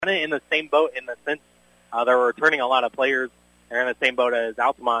kind of in the same boat in the sense they're returning a lot of players. They're in the same boat as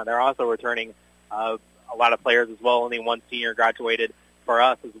Altamont. They're also returning a lot of players as well. Only one senior graduated for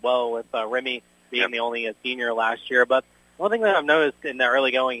us as well, with Remy being the only senior last year. But one thing that I've noticed in the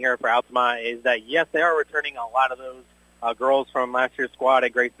early going here for Altamont is that, yes, they are returning a lot of those girls from last year's squad,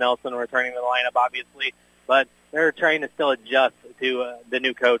 and Grace Nelson returning to the lineup, obviously. But they're trying to still adjust to the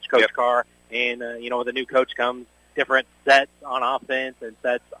new coach, Coach Carr. And, with the new coach comes different sets on offense and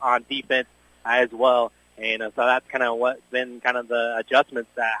sets on defense as well. And so that's kind of what's been kind of the adjustments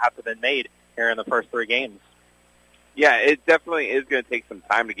that have to been made here in the first 3 games. Yeah, it definitely is going to take some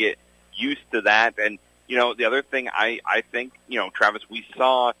time to get used to that. And, the other thing I think, Travis, we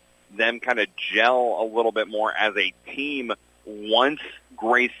saw them kind of gel a little bit more as a team once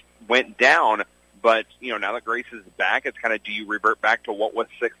Grace went down. But, now that Grace is back, it's kind of, do you revert back to what was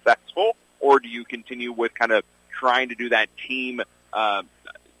successful, or do you continue with kind of trying to do that team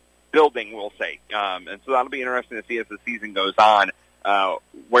building, we'll say? And so that'll be interesting to see as the season goes on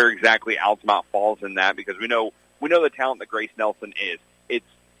where exactly Altamont falls in that, because we know the talent that Grace Nelson is. It's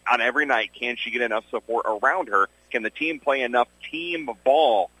on every night, can she get enough support around her? Can the team play enough team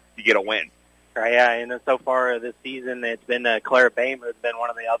ball to get a win? Right, yeah, and so far this season, it's been Claire Bame who's been one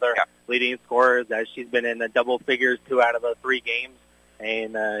of the other leading scorers, as she's been in the double figures 2 out of the 3 games,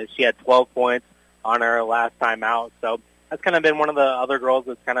 and she had 12 points on her last time out. So that's kind of been one of the other girls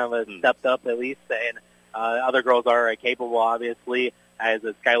that's kind of stepped up at least, and other girls are capable, obviously, as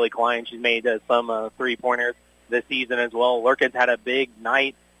Skyly Klein. She's made some three-pointers this season as well. Lurkins had a big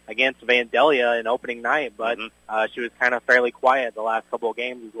night against Vandalia in opening night, but she was kind of fairly quiet the last couple of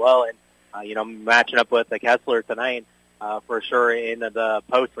games as well, and matching up with the Kessler tonight, for sure in the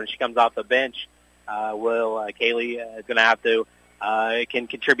post when she comes off the bench. Kaylee is going to have to can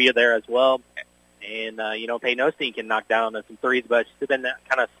contribute there as well. And, Peyton Osteen can knock down some threes, but she's been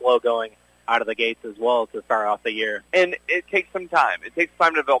kind of slow going out of the gates as well to start off the year. And it takes some time. It takes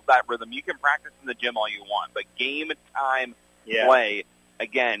time to develop that rhythm. You can practice in the gym all you want, but game time play,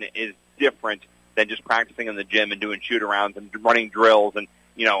 again, is different than just practicing in the gym and doing shoot-arounds and running drills. And,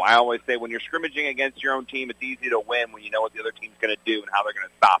 I always say when you're scrimmaging against your own team, it's easy to win when you know what the other team's going to do and how they're going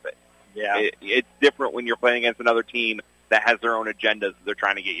to stop it. Yeah. It's different when you're playing against another team that has their own agendas that they're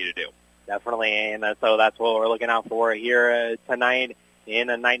trying to get you to do. Definitely, and so that's what we're looking out for here tonight in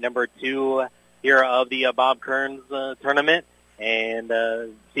night number 2 here of the Bob Kearns tournament. And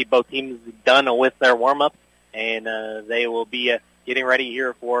see both teams done with their warm-up, and they will be getting ready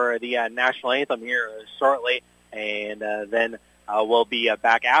here for the national anthem here shortly. And then we'll be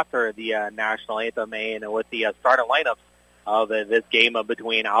back after the national anthem and with the starting lineups of this game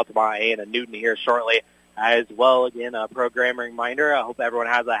between Altamont and Newton here shortly as well. Again, a programming reminder. I hope everyone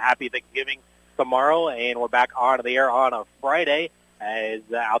has a happy Thanksgiving tomorrow, and we're back on the air on a Friday as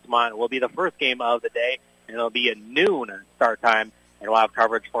Altamont will be the first game of the day, and it'll be a noon start time, and we'll have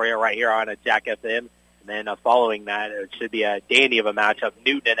coverage for you right here on Jack FM. And then following that, it should be a dandy of a matchup,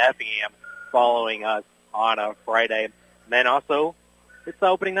 Newton and Effingham, following us on a Friday. And then also, it's the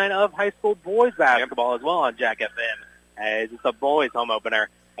opening night of high school boys basketball as well on Jack FM, as it's a boys home opener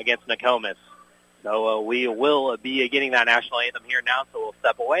against Nokomis. So we will be getting that national anthem here now, so we'll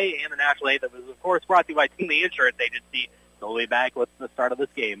step away. And the national anthem is, of course, brought to you by Tingley Insurance Agency. So we'll be back with the start of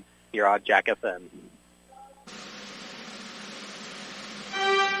this game here on Jack FM.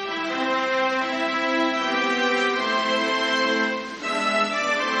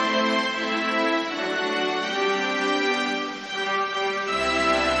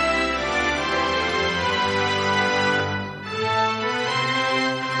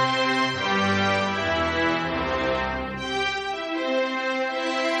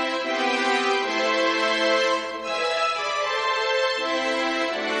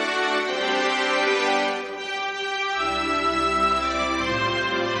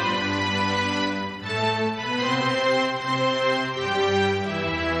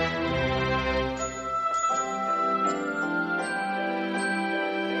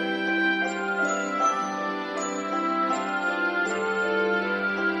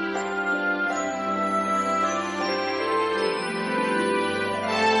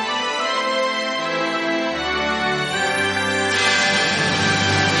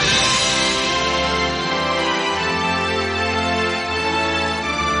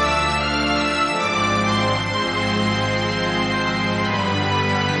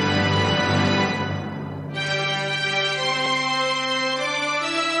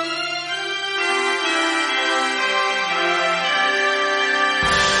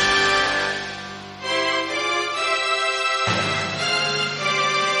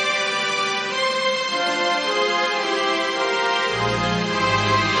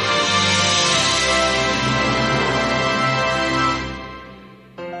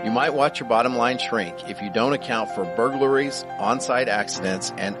 might watch your bottom line shrink if you don't account for burglaries, on-site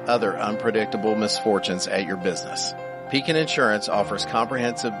accidents, and other unpredictable misfortunes at your business. Pekin Insurance offers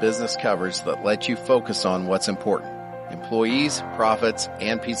comprehensive business coverage that lets you focus on what's important: employees, profits,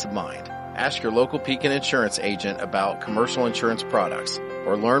 and peace of mind. Ask your local Pekin Insurance agent about commercial insurance products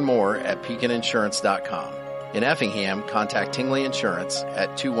or learn more at pekininsurance.com. In Effingham, contact Tingley Insurance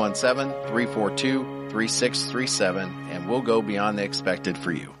at 217-342-3637 and we'll go beyond the expected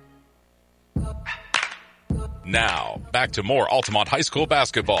for you. Now, back to more Altamont High School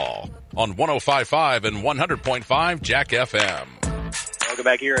basketball on 105.5 and 100.5 Jack FM. Welcome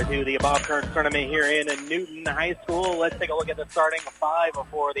back here to the Bob Kearns tournament here in Newton High School. Let's take a look at the starting five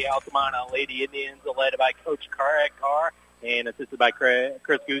for the Altamont Lady Indians, led by Coach Carr and assisted by Chris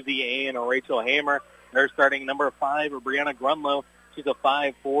Guzzi and Rachel Hammer. They're starting number 5, Brianna Grunlow. She's a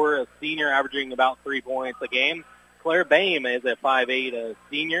 5'4", a senior, averaging about 3 points a game. Claire Boehm is a 5'8", a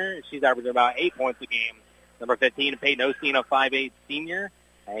senior. She's averaging about 8 points a game. Number 15, Peyton Osteen, a 5'8", senior.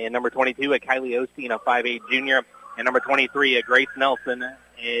 And number 22, Kylie Osteen, a 5'8", junior. And number 23, Grace Nelson,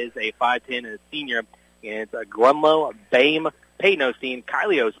 is a 5'10", a senior. And it's Grunlow, Boehm, Peyton Osteen,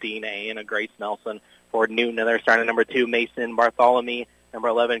 Kylie Osteen, and Grace Nelson for Newton. And they're starting number 2, Mason Bartholomew. Number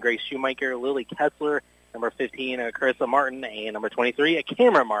 11, Grace Shoemaker, Lily Kessler. Number 15, Carissa Martin. And number 23,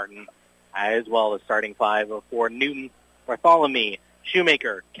 Cameron Martin, as well as starting 5 for Newton: Bartholomew,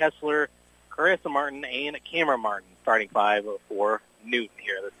 Shoemaker, Kessler, Carissa Martin, and Cameron Martin. Starting 5 for Newton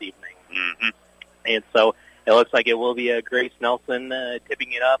here this evening. Mm-hmm. And so it looks like it will be Grace Nelson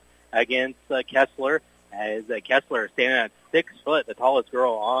tipping it up against Kessler, as Kessler standing at 6 foot, the tallest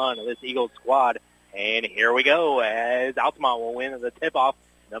girl on this Eagles squad. And here we go, as Altamont will win the tip-off.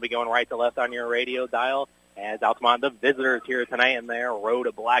 They'll be going right to left on your radio dial, as Altamont, the visitors here tonight in their road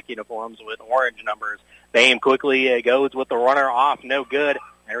of black uniforms with orange numbers. Boehm quickly goes with the runner off, no good,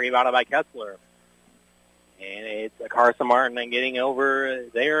 and rebounded by Kessler. And it's Carson Martin getting over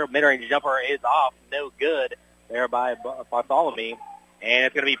there. Mid-range jumper is off, no good there by Bartholomew. And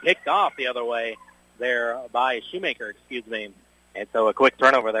it's going to be picked off the other way there by Shoemaker, And so a quick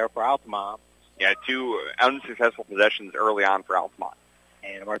turnover there for Altamont. Yeah, 2 unsuccessful possessions early on for Altamont.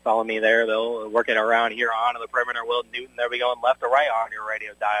 And Bartholomew there, they'll work it around here onto the perimeter. Will Newton, they'll be going left to right on your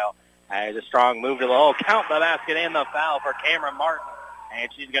radio dial. As a strong move to the hole. Count the basket and the foul for Cameron Martin. And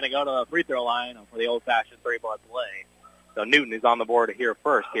she's going to go to the free throw line for the old-fashioned three-point play. So Newton is on the board here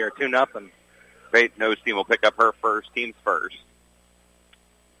first here, 2-0. Peyton Osteen will pick up her first, team's first.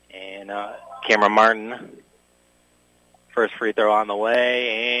 And Cameron Martin, first free throw on the way,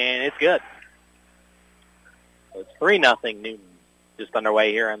 and it's good. So it's 3-0 Newton, just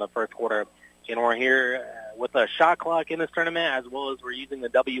underway here in the first quarter. And we're here with a shot clock in this tournament, as well as we're using the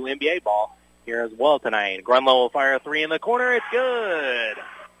WNBA ball here as well tonight. Grunlow will fire a 3 in the corner. It's good.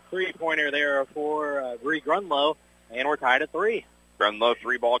 3-pointer there for Bree Grunlow, and we're tied at 3. Grunlow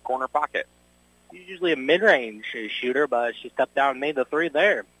 3-ball corner pocket. She's usually a mid-range shooter, but she stepped down and made the 3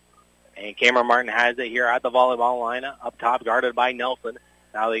 there. And Cameron Martin has it here at the volleyball line, up top, guarded by Nelson.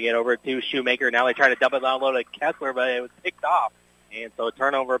 Now they get over to Shoemaker. Now they try to dump it down low to Kessler, but it was picked off. And so a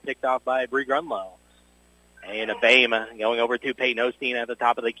turnover picked off by Bree Grunlow. And a Boehm going over to Peyton Osteen at the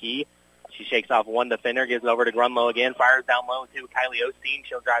top of the key. She shakes off one defender, gives it over to Grunlow again, fires down low to Kylie Osteen.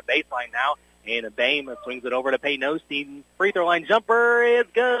 She'll drive baseline now. And a Boehm swings it over to Peyton Osteen. Free throw line jumper is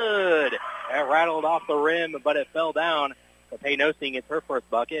good. It rattled off the rim, but it fell down. So Peyton Osteen gets her first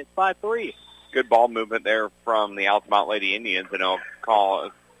bucket. It's 5-3. Good ball movement there from the Altamont Lady Indians, and I'll call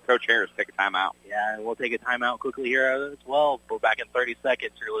Coach Harris take a timeout. Yeah, and we'll take a timeout quickly here as well. We're back in 30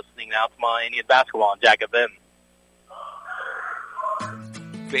 seconds. You're listening to Altamont Indians basketball on Jack FM.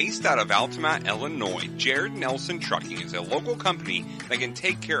 Based out of Altamont, Illinois, Jared Nelson Trucking is a local company that can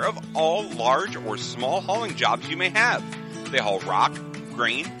take care of all large or small hauling jobs you may have. They haul rock,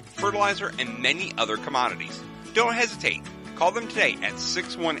 grain, fertilizer, and many other commodities. Don't hesitate. Call them today at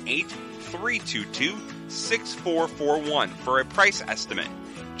 618-322-6441 for a price estimate.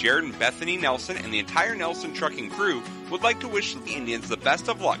 Jared and Bethany Nelson and the entire Nelson Trucking crew would like to wish the Indians the best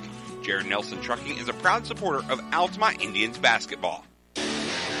of luck. Jared Nelson Trucking is a proud supporter of Altamont Indians basketball.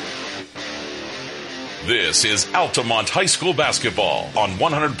 This is Altamont High School basketball on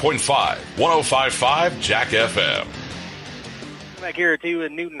 100.5, 105.5 Jack FM. Back here to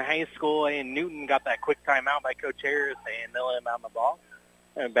Newton High School, and Newton got that quick timeout by Coach Harris, and they'll inbound the ball.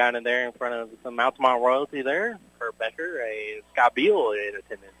 And bounded there in front of some Altamont royalty there for Becker, a Scott Beal in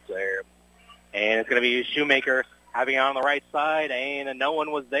attendance there. And it's going to be Shoemaker having it on the right side, and no one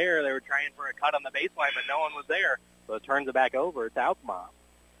was there. They were trying for a cut on the baseline, but no one was there. So it turns it back over to Altamont.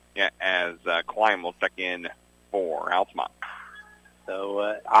 Yeah, as Klein will check in for Altamont.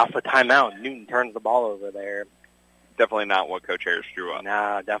 So off a timeout, Newton turns the ball over there. Definitely not what Coach Harris drew up.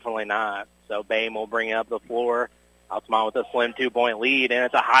 No, definitely not. So Boehm will bring it up the floor. Altamont with a slim 2-point lead, and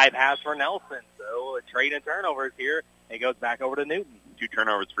it's a high pass for Nelson. So a trade and turnovers here. It goes back over to Newton. 2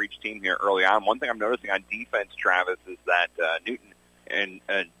 turnovers for each team here early on. One thing I'm noticing on defense, Travis, is that Newton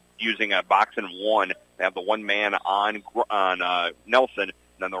and using a box and one, they have the one man on Nelson, and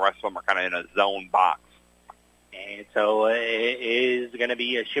then the rest of them are kind of in a zone box. And so it is going to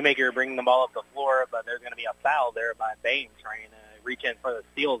be a Shoemaker bringing the ball up the floor, but there's going to be a foul there by Boehm trying to reach in for the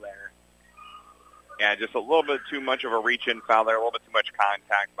steal there. Yeah, just a little bit too much of a reach-in foul there, a little bit too much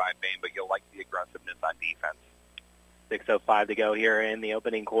contact by Boehm, but you'll like the aggressiveness on defense. 6:05 to go here in the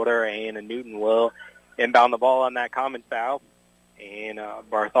opening quarter, and Newton will inbound the ball on that common foul. And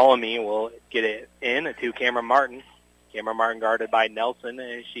Bartholomew will get it in to Cameron Martin. Cameron Martin guarded by Nelson,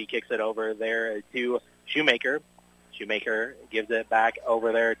 and she kicks it over there to Shoemaker. Shoemaker gives it back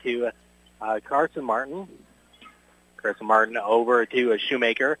over there to Carson Martin. Carson Martin over to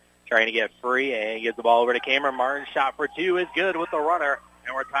Shoemaker, trying to get free, and gives the ball over to Cameron Martin. Shot for 2 is good with the runner,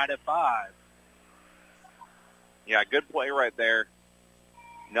 and we're tied at 5. Yeah, good play right there.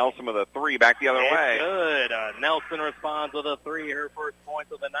 Nelson with a 3 back the other way. Good. Nelson responds with a 3, her first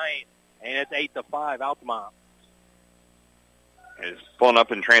points of the night, and it's 8-5, Altamont. Is pulling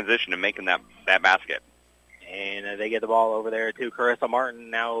up in transition and making that basket. And they get the ball over there to Carissa Martin,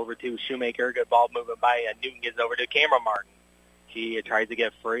 now over to Shoemaker. Good ball movement by Newton, gets over to Cameron Martin. She tries to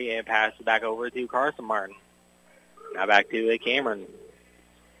get free and passes back over to Carson Martin. Now back to Cameron.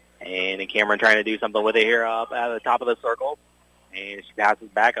 And Cameron trying to do something with it here up at the top of the circle. And she passes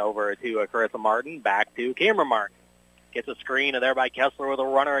back over to Carissa Martin, back to Cameron Martin. Gets a screen there by Kessler with a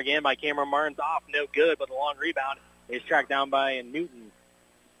runner again by Cameron Martin's off. No good, but the long rebound is tracked down by Newton.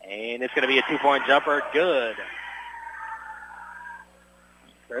 And it's going to be a 2-point jumper. Good.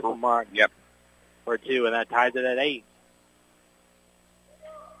 Carissa Martin. Yep. For 2, and that ties it at 8.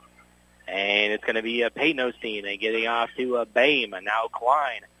 And it's going to be Peyton Osteen and getting off to Boehm, and now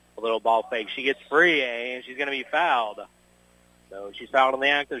Klein. A little ball fake. She gets free, and she's going to be fouled. So she's fouled in the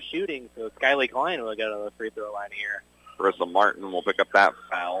act of shooting, so Skylie Klein will go to the free throw line here. Carissa Martin will pick up that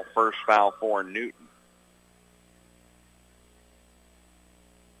foul. First foul for Newton.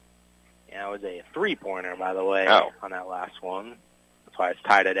 Yeah, it was a 3-pointer, by the way, on that last one. That's why it's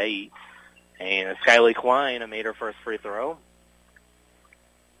tied at 8. And Skylie Klein made her first free throw.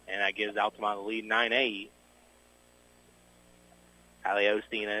 And that gives Altamont the lead 9-8. Allie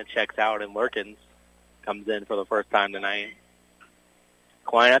Osteen checks out, and Lurkins comes in for the first time tonight.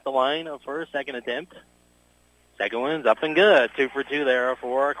 Klein at the line for her second attempt. Second one's up and good. 2 for 2 there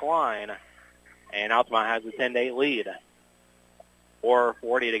for Klein. And Altamont has a 10-8 lead.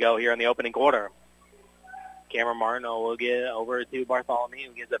 4:40 to go here in the opening quarter. Cameron Martin will get over to Bartholomew,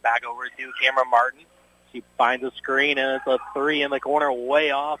 who gives it back over to Cameron Martin. She finds a screen, and it's a 3 in the corner, way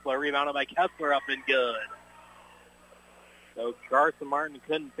off, but rebounded by Kessler, up and good. So Carson Martin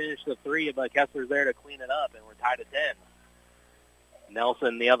couldn't finish the 3, but Kessler's there to clean it up, and we're tied at 10.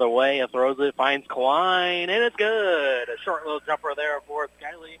 Nelson the other way, throws it, finds Klein, and it's good. A short little jumper there for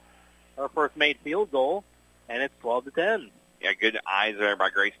Skylie, her first made field goal, and it's 12-10. Yeah, good eyes there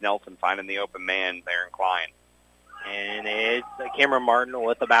by Grace Nelson finding the open man there in Klein. And it's Cameron Martin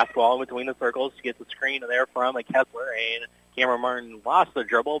with the basketball in between the circles. She gets a screen there from Kessler, and Cameron Martin lost the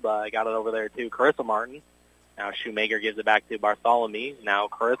dribble, but got it over there to Carissa Martin. Now Shoemaker gives it back to Bartholomew. Now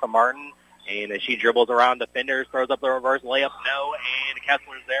Carissa Martin, and she dribbles around defenders, throws up the reverse layup, no, and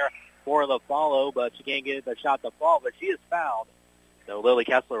Kessler's there for the follow, but she can't get the shot to fall, but she is fouled. So Lily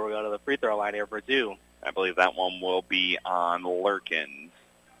Kessler will go to the free throw line here for 2. I believe that one will be on Lurkins.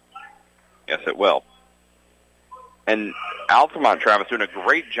 Yes, it will. And Altamont, Travis, doing a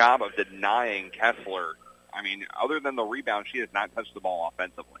great job of denying Kessler. I mean, other than the rebound, she has not touched the ball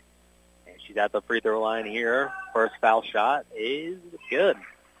offensively. And she's at the free throw line here. First foul shot is good.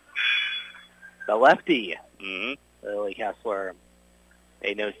 The lefty, Lily Kessler.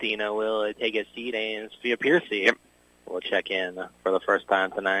 Osteen will take a seat, and Sophia Piercy will check in for the first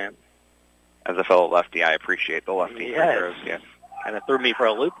time tonight. As a fellow lefty, I appreciate the lefty. Yes. Yes. Kind of threw me for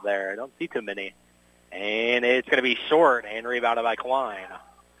a loop there. I don't see too many. And it's going to be short and rebounded by Klein.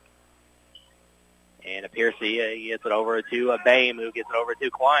 And Piercy gets it over to Boehm, who gets it over to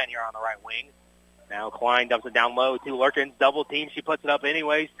Klein here on the right wing. Now Klein dumps it down low to Lurkins. Double team. She puts it up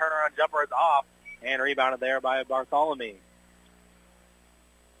anyways. Turnaround jumper is off. And rebounded there by Bartholomew.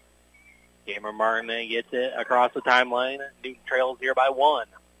 Cameron Martin gets it across the timeline. Newton trails here by 1.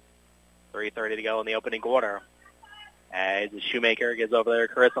 3:30 to go in the opening quarter. As Shoemaker gets over there,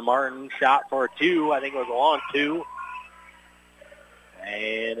 Carissa Martin shot for 2. I think it was a long 2.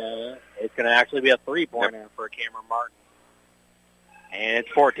 And it's going to actually be a three-pointer for Cameron Martin. And it's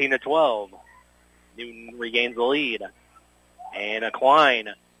 14-12. Newton regains the lead. And Klein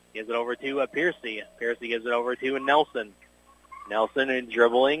gives it over to Piercy. Piercy gives it over to Nelson. Nelson is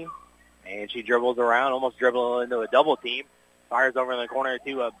dribbling, and she dribbles around, almost dribbling into a double team. Fires over in the corner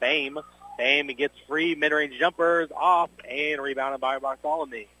to Bame. Bame gets free, mid-range jumpers off, and rebounded by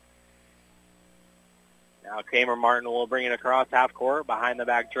Bartholomew. Now Cameron Martin will bring it across half court, behind the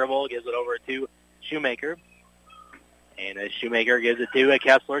back dribble, gives it over to Shoemaker. And as Shoemaker gives it to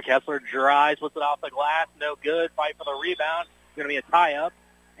Kessler. Kessler drives, puts it off the glass, no good. Fight for the rebound. It's going to be a tie-up,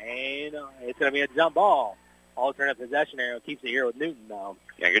 and it's going to be a jump ball. Alternate possession arrow keeps it here with Newton, though.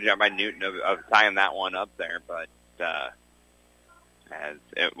 Yeah, good job by Newton of tying that one up there, but as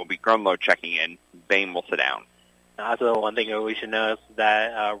it will be Cromwell checking in, Bame will sit down. Also, one thing that we should notice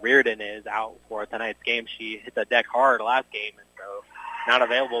that Reardon is out for tonight's game. She hit the deck hard last game, and so not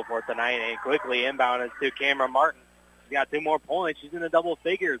available for tonight. And quickly inbounded to Cameron Martin. She's got 2 more points. She's in the double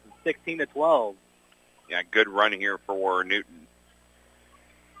figures, 16-12. Yeah, good run here for Newton.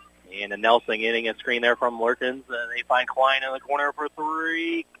 And Nelson getting a screen there from Lurkins. They find Klein in the corner for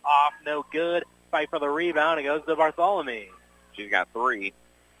 3. Off, no good. Fight for the rebound. It goes to Bartholomew. She's got 3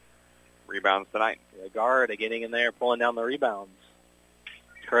 rebounds tonight. The guard getting in there, pulling down the rebounds.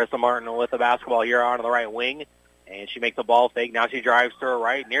 Carissa Martin with the basketball here on the right wing. And she makes a ball fake. Now she drives to her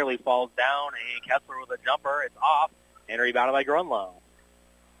right. Nearly falls down. And Kessler with a jumper. It's off. And rebounded by Grunlow.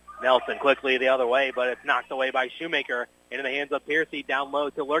 Nelson quickly the other way, but it's knocked away by Shoemaker. Into the hands of Piercy, down low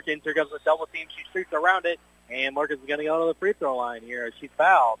to Lurkins. Here comes the double team. She shoots around it, and Lurkins is going to go to the free throw line here. She's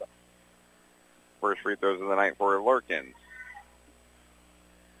fouled. First free throws of the night for Lurkins.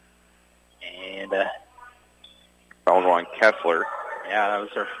 And foul on Kessler. Yeah, that was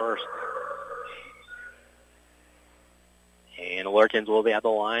her first. And Lurkins will be at the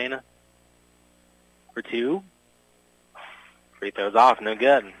line for 2. Free throws off, no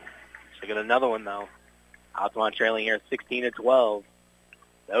good. She'll get another one, though. Altamont trailing here 16-12.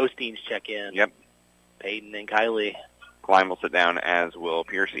 The Osteens check in. Yep. Peyton and Kylie. Klein will sit down, as will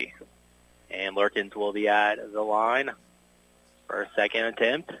Piercy. And Lurkins will be at the line for a second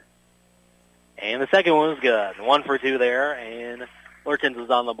attempt. And the second one was good. 1 for 2 there, and Lurkins is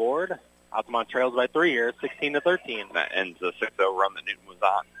on the board. Altamont trails by 3 here, 16-13. That ends the 6-0 run that Newton was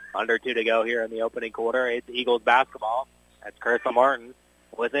on. Under 2 to go here in the opening quarter. It's Eagles basketball. That's Carissa Martin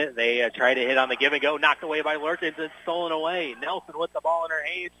with it. They try to hit on the give and go, knocked away by Lurkins and stolen away. Nelson with the ball in her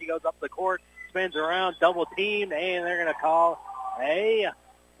hands. She goes up the court, spins around, double teamed, and they're going to call a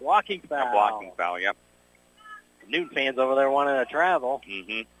blocking foul. A blocking foul, yep. Newton fans over there wanting to travel.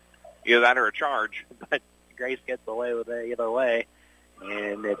 Mm-hmm. Either that or a charge. But Grace gets away with it either way,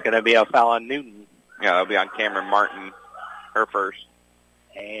 and it's going to be a foul on Newton. Yeah, that'll be on Cameron Martin, her first.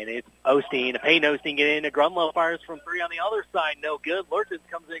 And it's Osteen. Payne Osteen getting into Grunlow, fires from 3 on the other side. No good. Lurkins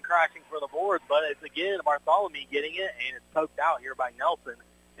comes in crashing for the boards, but it's again Bartholomew getting it, and it's poked out here by Nelson.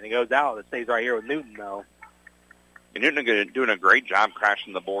 And it goes out. It stays right here with Newton, though. And Newton doing a great job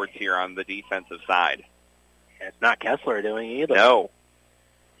crashing the boards here on the defensive side. And it's not Kessler doing either. No.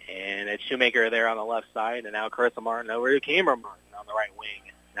 And it's Shoemaker there on the left side, and now Carissa Martin over to Cameron Martin on the right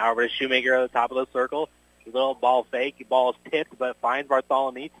wing. Now over to Shoemaker at the top of the circle. Little ball fake. The ball is tipped, but finds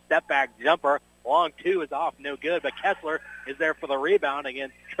Bartholomew. Step back jumper. Long 2 is off. No good. But Kessler is there for the rebound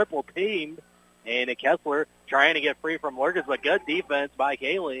against triple teamed. And Kessler trying to get free from Lurkins, but good defense by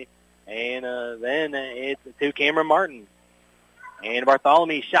Kaylee. And then it's to Cameron Martin. And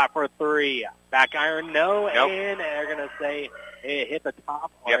Bartholomew shot for 3. Back iron, no. Nope. And they're going to say it hit the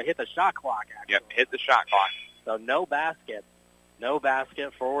top or hit the shot clock, actually. Yep, hit the shot clock. So no basket. No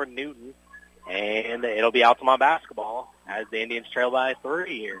basket for Newton. And it'll be Altamont basketball as the Indians trail by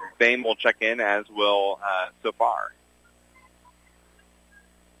 3 here. Bame will check in, as will Safar.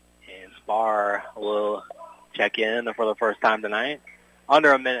 And Spar will check in for the first time tonight.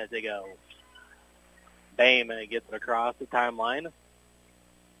 Under a minute to go. Bame gets it across the timeline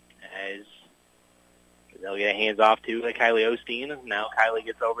as they'll get hands off to Kylie Osteen. Now Kylie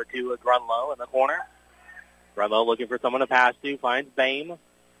gets over to Grunlow in the corner. Grunlow looking for someone to pass to, finds Bame.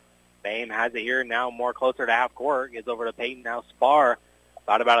 Bame has it here now more closer to half court. Gets over to Peyton. Now Spar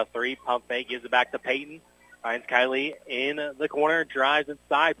thought about a 3. Pump fake. Gives it back to Peyton. Finds Kylie in the corner. Drives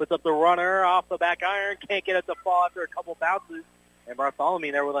inside. Puts up the runner off the back iron. Can't get it to fall after a couple bounces. And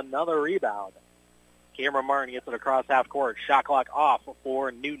Bartholomew there with another rebound. Cameron Martin gets it across half court. Shot clock off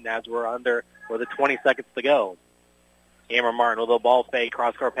for Newton as we're under with 20 seconds to go. Cameron Martin with a ball fake.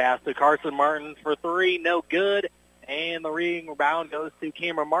 Cross-court pass to Carson Martin for 3. No good. And the rebound goes to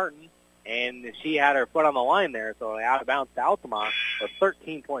Cameron Martin. and she had her foot on the line there, so out of bounds to Altamont with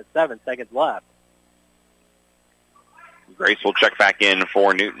 13.7 seconds left. Grace will check back in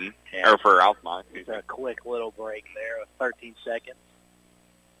for Newton, or for Altamont. It's a quick little break there with 13 seconds.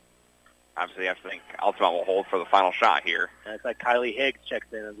 Obviously, I think Altamont will hold for the final shot here. And it's like Kylie Higgs checks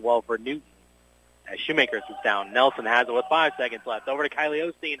in as well for Newton. As Shoemaker sits down, Nelson has it with 5 seconds left. Over to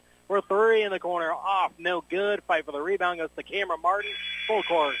Kylie Osteen for 3 in the corner. Off, no good. Fight for the rebound goes to Cameron Martin. Full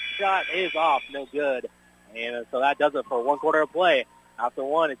court shot is off, no good. And so that does it for 1 quarter of play. After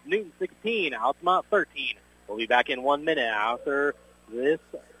 1, it's Newton 16, Altamont 13. We'll be back in 1 minute after this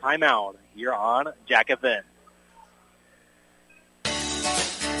timeout here on Jack FM.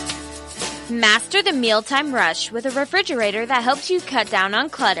 Master the mealtime rush with a refrigerator that helps you cut down on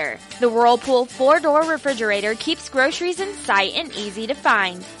clutter. The Whirlpool 4-door refrigerator keeps groceries in sight and easy to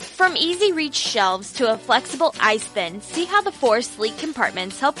find. From easy-reach shelves to a flexible ice bin, see how the 4 sleek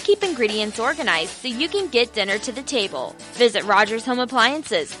compartments help keep ingredients organized so you can get dinner to the table. Visit Rogers Home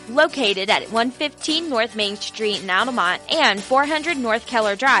Appliances, located at 115 North Main Street in Altamont and 400 North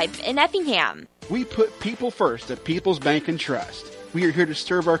Keller Drive in Effingham. We put people first at People's Bank and Trust. We are here to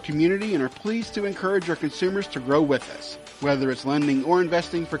serve our community and are pleased to encourage our consumers to grow with us. Whether it's lending or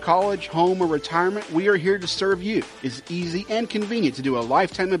investing for college, home, or retirement, we are here to serve you. It's easy and convenient to do a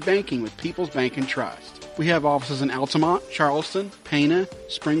lifetime of banking with People's Bank and Trust. We have offices in Altamont, Charleston, Pana,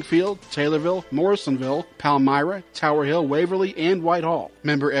 Springfield, Taylorville, Morrisonville, Palmyra, Tower Hill, Waverly, and Whitehall.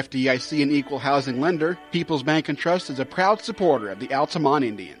 Member FDIC and equal housing lender, People's Bank and Trust is a proud supporter of the Altamont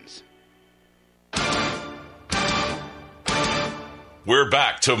Indians. We're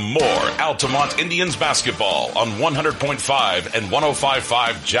back to more Altamont Indians basketball on 100.5 and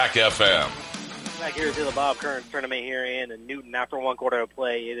 105.5 Jack FM. Back here to the Bob Kearns tournament here in Newton. After 1 quarter of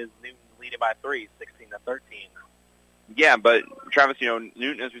play, it is Newton leading by 3, 16-13. Yeah, but Travis,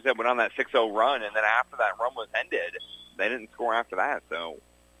 Newton, as we said, went on that 6-0 run, and then after that run was ended, they didn't score after that. So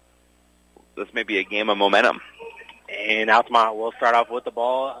this may be a game of momentum. And Altamont will start off with the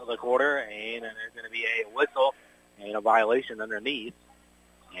ball of the quarter, and there's going to be a whistle and a violation underneath.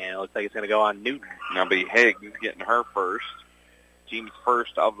 And it looks like it's going to go on Newton. Now be Higgs getting her first. Team's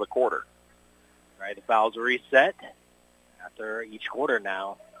first of the quarter. Right, the fouls reset after each quarter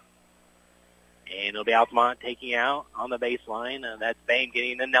now. And it'll be Altamont taking out on the baseline. That's Bame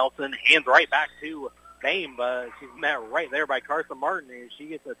getting to Nelson. Hands right back to Bame, but she's met right there by Carson Martin, and she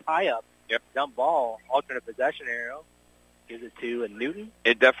gets a tie-up. Yep. Dump ball, alternate possession arrow. Gives it to Newton.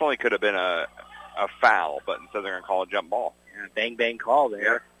 It definitely could have been a foul, but instead they're going to call a jump ball. And a bang call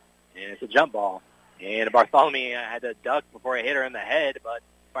there, and it's a jump ball. And Bartholomew had to duck before it hit her in the head, but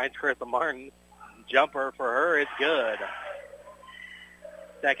finds Carissa Martin. Jumper for her is good.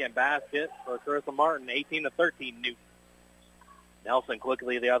 Second basket for Carissa Martin, 18-13 Newton. Nelson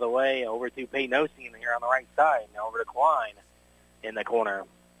quickly the other way, over to Peyton Osteen here on the right side. Now over to Klein in the corner.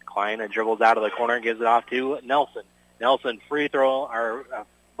 Klein dribbles out of the corner, gives it off to Nelson. Nelson free throw, or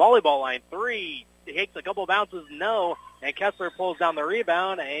volleyball line 3. Takes a couple bounces, no. And Kessler pulls down the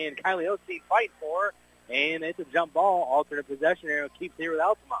rebound, and Kylie Osteen fights for her. And it's a jump ball. Alternate possession arrow keeps here with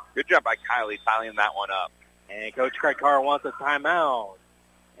Altamont. Good job by Kylie tying that one up. And Coach Craig Carr wants a timeout.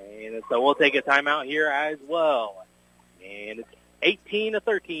 And so we'll take a timeout here as well. And it's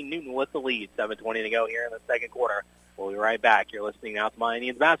 18-13 Newton with the lead. 7:20 to go here in the second quarter. We'll be right back. You're listening to Altamont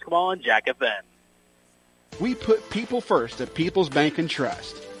Indians basketball on Jack FM. We put people first at People's Bank and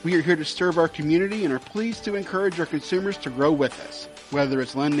Trust. We are here to serve our community and are pleased to encourage our consumers to grow with us. Whether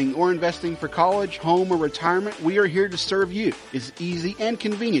it's lending or investing for college, home, or retirement, we are here to serve you. It's easy and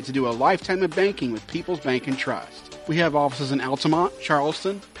convenient to do a lifetime of banking with People's Bank and Trust. We have offices in Altamont,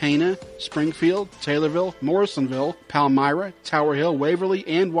 Charleston, Pana, Springfield, Taylorville, Morrisonville, Palmyra, Tower Hill, Waverly,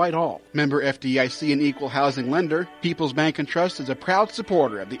 and Whitehall. Member FDIC and equal housing lender, People's Bank and Trust is a proud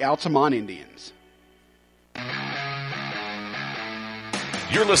supporter of the Altamont Indians.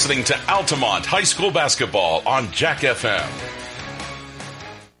 You're listening to Altamont High School basketball on Jack FM.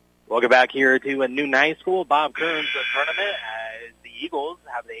 Welcome back here to a Newton High School Bob Kearns tournament as the Eagles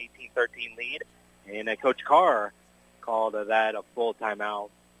have the 18-13 lead. And Coach Carr called that a full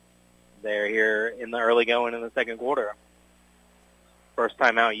timeout there here in the early going in the second quarter. First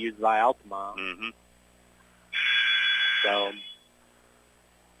timeout used by Altamont. Mm-hmm. So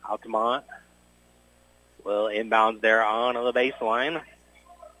Altamont will inbound there on the baseline.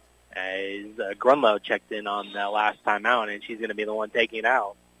 As Grunlow checked in on that last timeout, and she's going to be the one taking it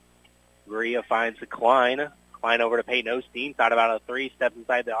out. Maria finds Klein. Klein over to Peyton Osteen. Thought about a 3, steps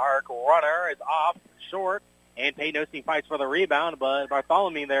inside the arc. Runner is off, short, and Peyton Osteen fights for the rebound, but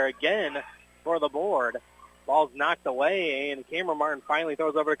Bartholomew there again for the board. Ball's knocked away, and Cameron Martin finally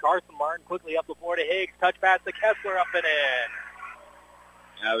throws over to Carson Martin. Quickly up the floor to Higgs. Touch pass to Kessler, up and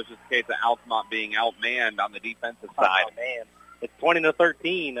in. That was just a case of Altamont being outmanned on the defensive side. Oh, man. It's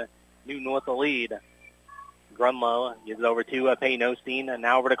 20-13. Newton with the lead. Grunlow gives it over to Payne Osteen, and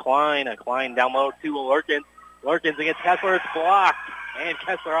now over to Klein. Klein down low to Lurkins. Lurkins against Kessler. It's blocked, and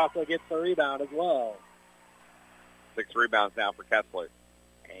Kessler also gets the rebound as well. 6 rebounds now for Kessler.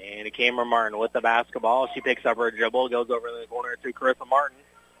 And Cameron Martin with the basketball. She picks up her dribble, goes over to the corner to Carissa Martin,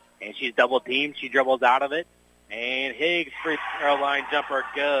 and she's double-teamed. She dribbles out of it, and Higgs free throw line jumper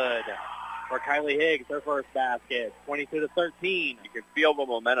good for Kylie Higgs, her first basket. 22-13. You can feel the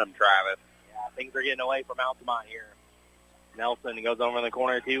momentum, Travis. Yeah, things are getting away from Altamont here. Nelson goes over in the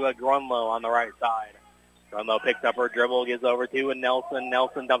corner to Grunlow on the right side. Grunlow picks up her dribble, gives over to Nelson.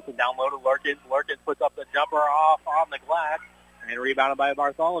 Nelson dumps it down low to Lurkins. Lurkins puts up the jumper off on the glass and rebounded by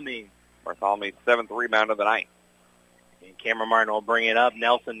Bartholomew. Bartholomew's 7th rebound of the night. And Cameron Martin will bring it up.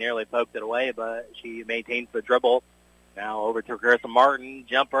 Nelson nearly poked it away, but she maintains the dribble. Now over to Carissa Martin.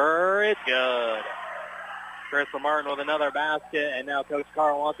 Jumper, it's good. Carissa Martin with another basket, and now Coach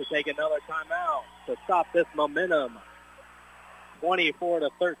Carl wants to take another timeout to stop this momentum.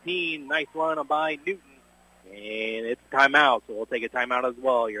 24-13, nice run by Newton. And it's timeout, so we'll take a timeout as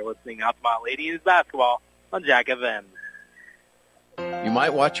well. You're listening to Altamont Ladies Basketball on Jack FM. You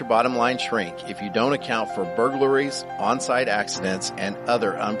might watch your bottom line shrink if you don't account for burglaries, on-site accidents, and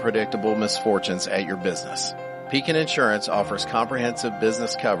other unpredictable misfortunes at your business. Pekin Insurance offers comprehensive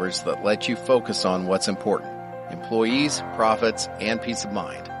business coverage that lets you focus on what's important: employees, profits, and peace of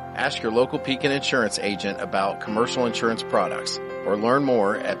mind. Ask your local Pekin Insurance agent about commercial insurance products or learn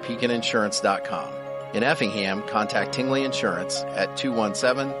more at pekininsurance.com. In Effingham, contact Tingley Insurance at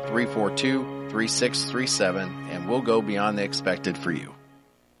 217-342-3637 and we'll go beyond the expected for you.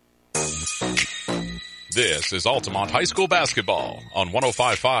 This is Altamont High School basketball on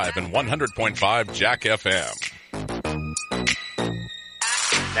 105.5 and 100.5 Jack FM.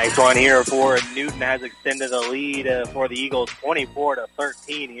 Nice one here for Newton, has extended the lead for the Eagles,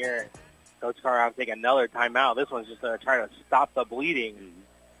 24-13 here. Coach Carr will take another timeout. This one's just trying to stop the bleeding.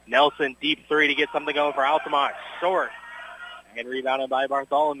 Nelson, deep three to get something going for Altamont. Short. And rebounded by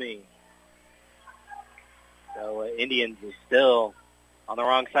Bartholomew. So Indians is still on the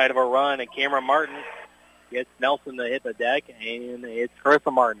wrong side of a run. And Cameron Martin gets Nelson to hit the deck. And it's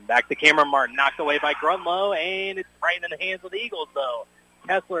Carissa Martin. Back to Cameron Martin. Knocked away by Grunlow. And it's right in the hands of the Eagles, though.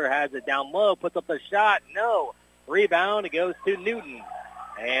 Kessler has it down low. Puts up the shot. No. Rebound. It goes to Newton.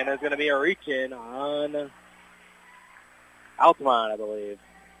 And there's going to be a reach-in on Altamont, I believe.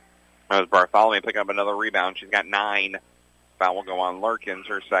 That was Bartholomew picking up another rebound. She's got 9. Foul will go on Lurkins,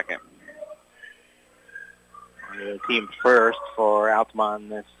 her second. Team first for Altamont in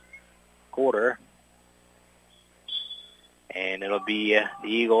this quarter. And it'll be the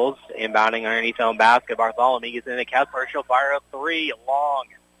Eagles inbounding underneath their own basket. Bartholomew gets into Kessler. She'll fire a 3 long.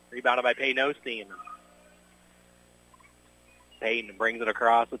 Rebounded by Peyton Osteen. Peyton brings it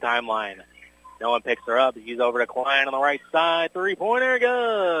across the timeline. No one picks her up. She's over to Klein on the right side. 3-pointer,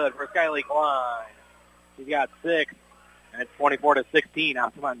 good for Skylie Klein. She's got 6. And it's 24-16.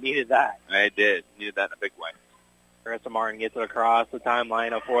 Altamont needed that. It did. Needed that in a big way. Carissa Martin gets it across the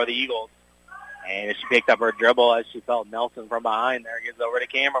timeline for the Eagles. And she picked up her dribble as she felt Nelson from behind there. Gets over to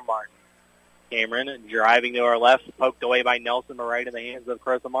Cameron Martin. Cameron driving to her left, poked away by Nelson, but right in the hands of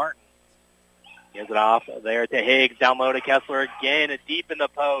Carissa Martin. Gives it off there to Higgs. Down low to Kessler again. Deep in the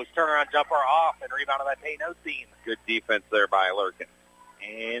post. Turnaround jumper off and rebounded by Peyton Osteen. Good defense there by Lurkin.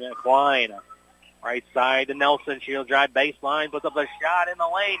 And Klein. Right side to Nelson. She'll drive baseline. Puts up a shot in the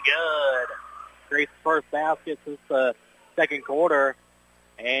lane. Good. Grace's first basket since the second quarter.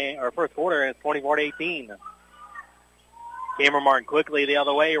 Or first quarter, and it's 24-18. Cameron Martin quickly the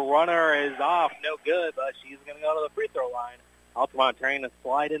other way. Runner is off. No good, but she's going to go to the free throw line. Altamont trying to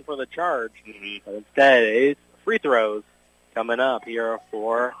slide in for the charge. But instead, it's free throws coming up here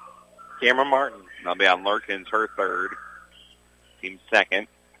for Cameron Martin. That'll be on Lurkins, her third. Team second.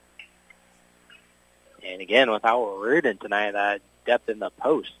 And again, with how we're rooting tonight, that depth in the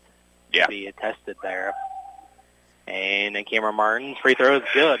post will be tested there. And then Cameron Martin's free throw is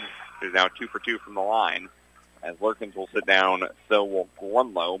good. She's now 2 for 2 from the line. As Lurkins will sit down, so will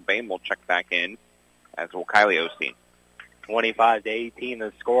Grunlow. Bain will check back in, as will Kylie Osteen. 25-18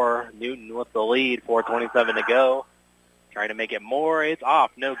 the score. Newton with the lead, 4:27 to go. Trying to make it more. It's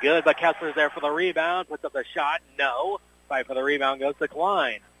off. No good, but Kessler's there for the rebound. Puts up the shot. No. Fight for the rebound goes to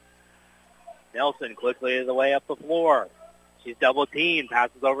Klein. Nelson quickly is away up the floor. She's double-teamed.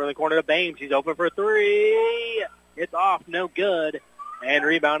 Passes over in the corner to Bain. She's open for 3. It's off. No good. and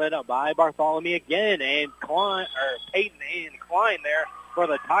rebounded up by Bartholomew again, and Peyton and Klein there for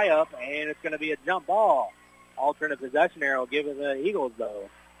the tie-up, and it's going to be a jump ball. Alternate possession arrow given the Eagles, though.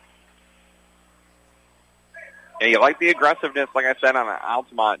 Yeah, you like the aggressiveness, like I said, on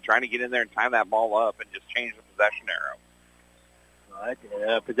Altamont, trying to get in there and time that ball up and just change the possession arrow.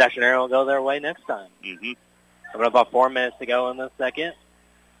 But possession arrow will go their way next time. Mm-hmm. Coming up about 4 minutes to go in the second.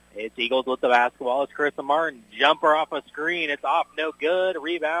 It's Eagles with the basketball. It's Carissa Martin. Jumper off a screen. It's off. No good.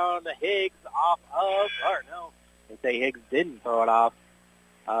 Rebound. Higgs off of. Or no. They say Higgs didn't throw it off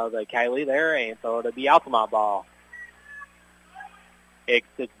the Kylie there. And so it'll be Altamont ball. Higgs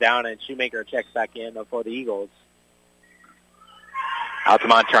sits down and Shoemaker checks back in for the Eagles.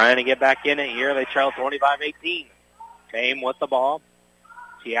 Altamont trying to get back in it here. They trail 25-18. Fame with the ball.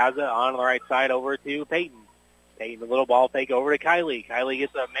 She has it on the right side over to Peyton. Peyton, a little ball fake over to Kylie. Kylie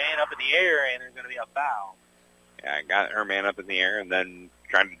gets a man up in the air, and there's going to be a foul. Yeah, got her man up in the air and then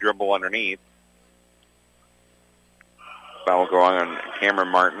trying to dribble underneath. Foul going on Cameron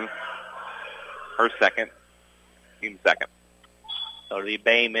Martin. Her second. Team second. So it'll be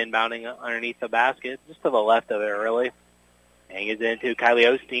Bame inbounding underneath the basket, just to the left of it, really. And gets into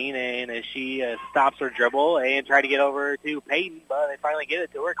Kylie Osteen, and as she stops her dribble and try to get over to Peyton, but they finally get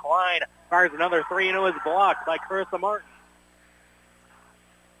it to her. Klein fires another three, and it was blocked by Carissa Martin.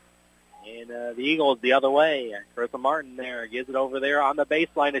 And the Eagles the other way. Carissa Martin there gives it over there on the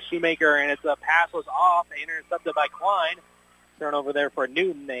baseline to Shoemaker, and it's a pass was off, intercepted by Klein. Turnover there for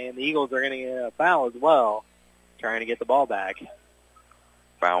Newton, and the Eagles are going to get a foul as well, trying to get the ball back.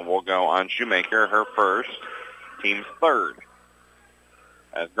 Foul will go on Shoemaker, her first, team's third.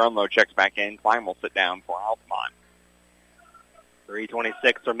 As Grunlow checks back in, Klein will sit down for Altamont.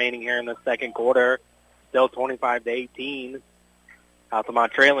 3:26 remaining here in the second quarter. Still 25-18.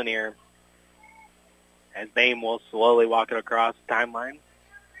 Altamont trailing here. As Bame will slowly walk it across the timeline.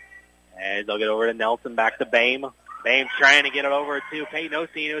 As they'll get over to Nelson, back to Bame. Bame's trying to get it over to Peyton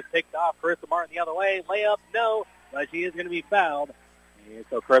Osteen. It was picked off. Carissa Martin the other way. Layup, no, but she is going to be fouled. And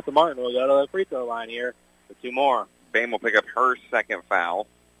so Carissa Martin will go to the free throw line here for two more. Bame will pick up her second foul.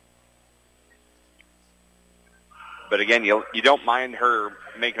 But again, you don't mind her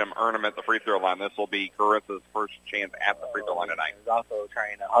making them earn them at the free throw line. This will be Carissa's first chance at the free throw line tonight. He's also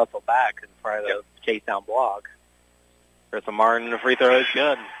trying to hustle back and try to chase down block. Carissa Martin, the free throw is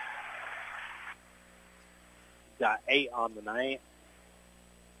good. Got 8 on the night.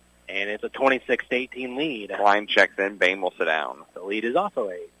 And it's a 26-18 lead. Klein checks in. Bame will sit down. The lead is also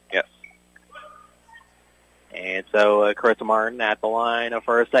 8. Yes. And so Carissa Martin at the line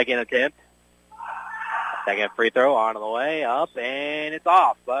for a second attempt. Second free throw on the way, up, and it's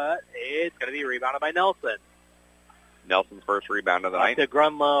off, but it's going to be rebounded by Nelson. Nelson's first rebound of the night. To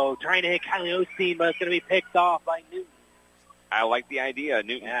Grunlow, trying to hit Kylie Osteen, but it's going to be picked off by Newton. I like the idea.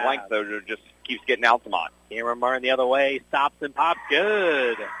 Newton's length, though, just keeps getting Altamont. Cameron Martin the other way, stops and pops,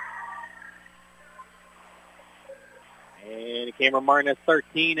 good. And Cameron Martin has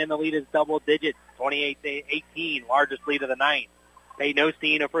 13, and the lead is double digits, 28-18, largest lead of the night. Peyton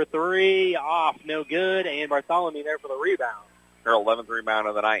Osteen for three, off, no good, and Bartholomew there for the rebound. Her 11th rebound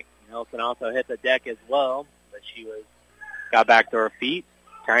of the night. Nelson also hit the deck as well, but she got back to her feet,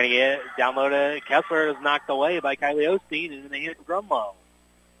 trying to get down low to Kessler. Is knocked away by Kylie Osteen, and they hit Grunlow.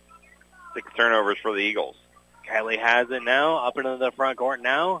 6 turnovers for the Eagles. Kylie has it now, up into the front court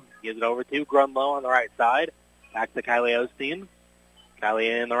now, gives it over to Grunlow on the right side. Back to Kylie Osteen.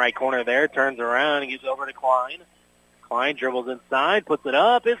 Kylie in the right corner there, turns around and gives it over to Klein. Klein dribbles inside, puts it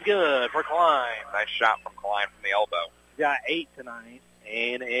up, it's good for Klein. Nice shot from Klein from the elbow. He's got 8 tonight,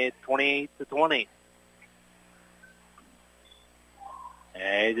 and it's 28-20.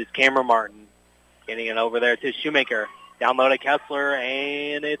 And it's Cameron Martin getting it over there to Shoemaker. Down low to Kessler,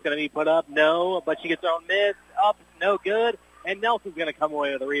 and it's going to be put up, no, but she gets her own miss, up, no good, and Nelson's going to come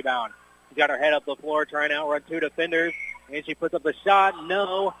away with the rebound. She's got her head up the floor trying to outrun 2 defenders, and she puts up the shot,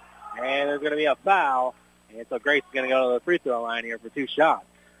 no, and there's going to be a foul. And so Grace is going to go to the free throw line here for 2 shots.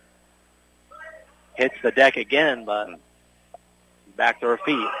 Hits the deck again, but back to her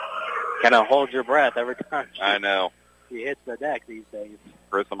feet. Kind of hold your breath every time she hits the deck these days.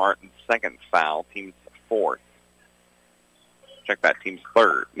 Carissa Martin's second foul, team's 4th. Check that, team's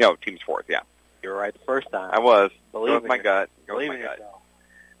 3rd. No, team's 4th, yeah. You were right the first time. I was. Believe Go with my gut. Believe in yourself.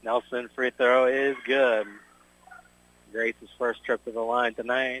 Nelson free throw is good. Grace's first trip to the line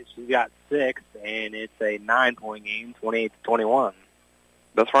tonight. She's got 6, and it's a 9-point game, 28-21.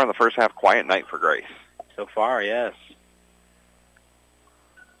 Thus far in the first half, quiet night for Grace. So far, yes.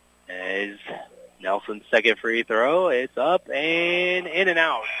 As Nelson's second free throw, it's up and in and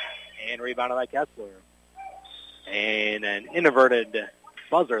out. And rebounded by Kessler. And an inverted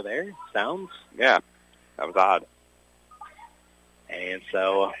buzzer there. Sounds. Yeah, that was odd. And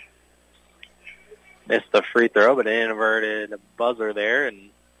so missed the free throw, but an inverted buzzer there, and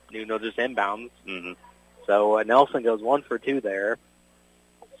Newton will just inbounds. Mm-hmm. So Nelson goes 1 for 2 there.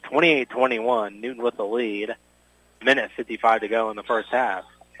 28-21, Newton with the lead. Minute 55 to go in the first half.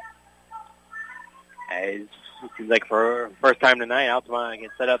 It seems like for first time tonight, Altamont can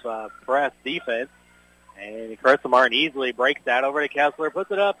set up a press defense. And Carissa Martin easily breaks that over to Kessler,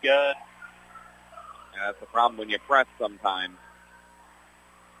 puts it up, good. Yeah, that's the problem when you press sometimes.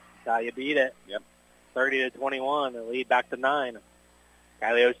 That's how you beat it. Yep. 30-21, the lead back to 9.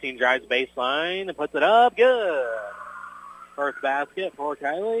 Kylie Osteen drives baseline and puts it up, good. First basket for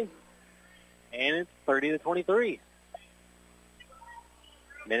Kylie. And it's 30-23.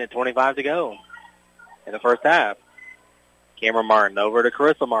 Minute 25 to go in the first half. Cameron Martin over to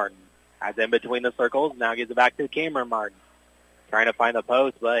Carissa Martin. Has in between the circles. Now gives it back to Cameron Martin. Trying to find the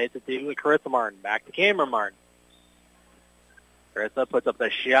post, but hits it to Carissa Martin. Back to Cameron Martin. Carissa puts up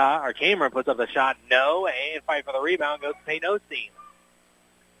the shot, or Cameron puts up the shot, no, and fight for the rebound goes to Peyton Osteen.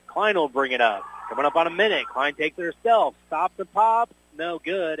 Klein will bring it up. Coming up on a minute. Klein takes it herself. Stops and pops. No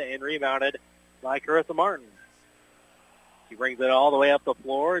good, and rebounded by Carissa Martin. She brings it all the way up the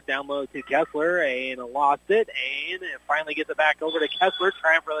floor, down low to Kessler, and lost it, and finally gets it back over to Kessler,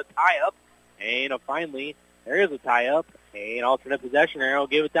 trying for the tie-up, and finally, there is a tie-up, and alternate possession arrow,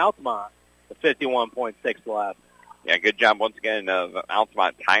 give it to Altamont, the 51.6 left. Yeah, good job once again of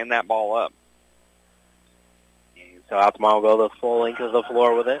Altamont tying that ball up. And so Altamont will go the full length of the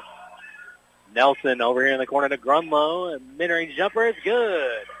floor with it. Nelson over here in the corner to Grunlow, and mid-range jumper is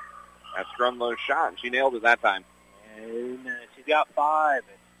good. That's Grunlow's shot, and she nailed it that time. And she's got 5.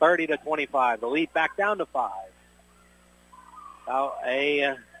 It's 30-25. The lead back down to 5. About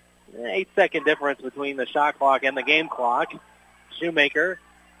a 8-second difference between the shot clock and the game clock. Shoemaker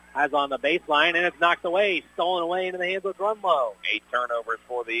has on the baseline, and it's knocked away, stolen away into the hands of Grunlow. 8 turnovers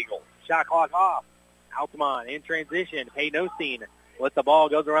for the Eagles. Shot clock off. Altamont in transition. Peyton Osteen with the ball,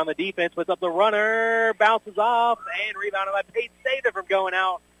 goes around the defense, puts up the runner, bounces off, and rebounded by Peyton. Saved it from going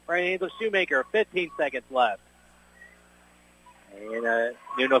out. Right in the hands of Shoemaker. 15 seconds left. And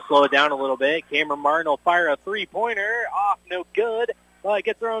Newton will slow it down a little bit. Cameron Martin will fire a three-pointer. Off, no good. But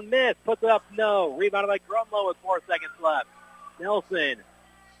gets her own miss. Puts it up, no. Rebounded by Grunlow with 4 seconds left. Nelson,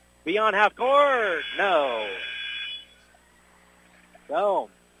 beyond half court, no. So,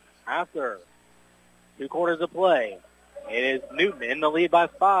 after 2 quarters of play, it is Newton in the lead by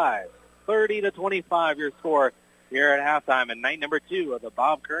 5. 30-25 your score here at halftime in night number 2 of the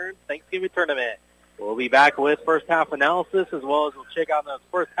Bob Kearns Thanksgiving Tournament. We'll be back with first half analysis, as well as we'll check out those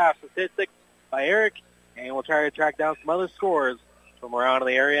first half statistics by Eric, and we'll try to track down some other scores from around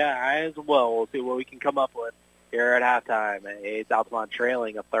the area as well. We'll see what we can come up with here at halftime. It's Altamont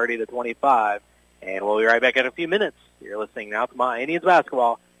trailing of 30-25, and we'll be right back in a few minutes. You're listening to Altamont Indians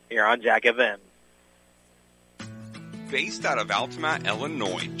basketball here on Jack FM. Based out of Altamont,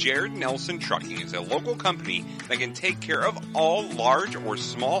 Illinois, Jared Nelson Trucking is a local company that can take care of all large or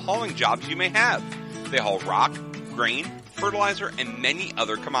small hauling jobs you may have. They haul rock, grain, fertilizer, and many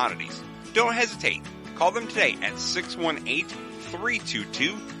other commodities. Don't hesitate. Call them today at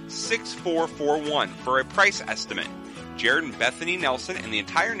 618-322-6441 for a price estimate. Jared and Bethany Nelson and the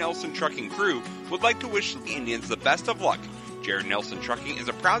entire Nelson Trucking crew would like to wish the Indians the best of luck. Jared Nelson Trucking is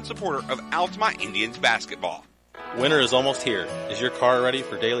a proud supporter of Altamont Indians basketball. Winter is almost here. Is your car ready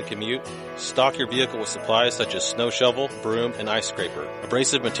for daily commute? Stock your vehicle with supplies such as snow shovel, broom, and ice scraper.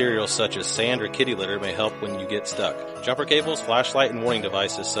 Abrasive materials such as sand or kitty litter may help when you get stuck. Jumper cables, flashlight, and warning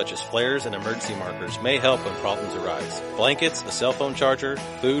devices such as flares and emergency markers may help when problems arise. Blankets, a cell phone charger,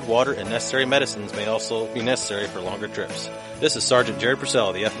 food, water, and necessary medicines may also be necessary for longer trips. This is Sergeant Jared Purcell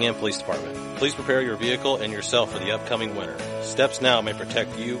of the Effingham Police Department. Please prepare your vehicle and yourself for the upcoming winter. Steps now may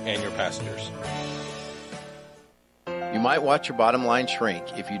protect you and your passengers. You might watch your bottom line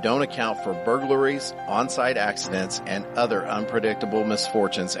shrink if you don't account for burglaries, on-site accidents, and other unpredictable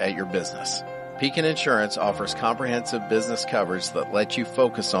misfortunes at your business. Pekin Insurance offers comprehensive business coverage that lets you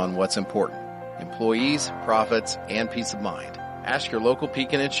focus on what's important: employees, profits, and peace of mind. Ask your local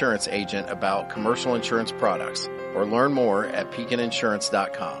Pekin Insurance agent about commercial insurance products or learn more at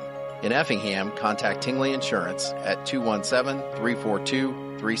pekininsurance.com. In Effingham, contact Tingley Insurance at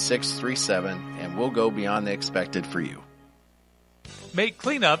 217-342-3637 and we'll go beyond the expected for you. Make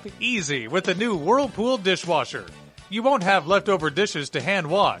cleanup easy with the new Whirlpool dishwasher. You won't have leftover dishes to hand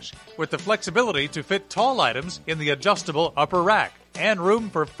wash with the flexibility to fit tall items in the adjustable upper rack. and room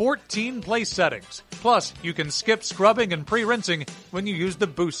for 14 place settings. Plus, you can skip scrubbing and pre-rinsing when you use the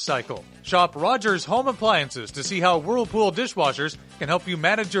Boost cycle. Shop Rogers Home Appliances to see how Whirlpool dishwashers can help you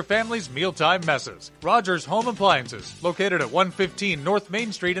manage your family's mealtime messes. Rogers Home Appliances, located at 115 North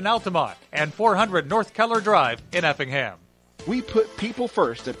Main Street in Altamont and 400 North Keller Drive in Effingham. We put people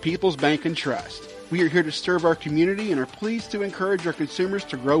first at People's Bank and Trust. We are here to serve our community and are pleased to encourage our consumers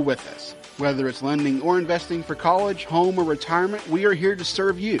to grow with us. Whether it's lending or investing for college, home, or retirement, we are here to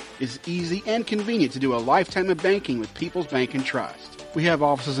serve you. It's easy and convenient to do a lifetime of banking with People's Bank and Trust. We have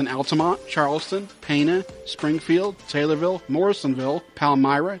offices in Altamont, Charleston, Pana, Springfield, Taylorville, Morrisonville,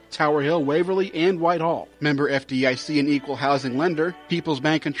 Palmyra, Tower Hill, Waverly, and Whitehall. Member FDIC and equal housing lender, People's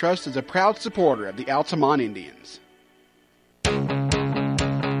Bank and Trust is a proud supporter of the Altamont Indians.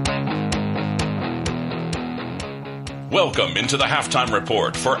 Welcome into the halftime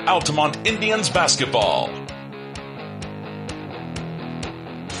report for Altamont Indians basketball.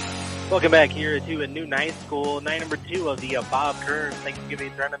 Welcome back here to a Newton High School, night number 2 of the Bob Kearns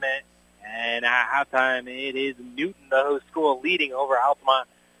Thanksgiving Tournament. And at halftime, it is Newton, the host school, leading over Altamont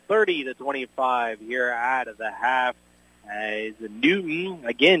 30-25 here at the half. As Newton,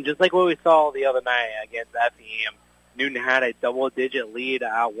 again, just like what we saw the other night against Effingham, Newton had a double-digit lead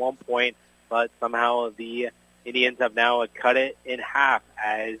at one point, but somehow the Indians have now cut it in half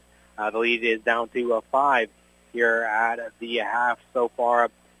as the lead is down to 5 here at the half so far.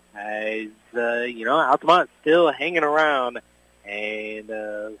 As, Altamont still hanging around. And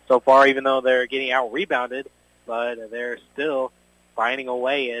so far, even though they're getting out-rebounded, but they're still finding a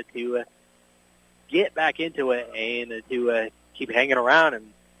way to get back into it and to keep hanging around.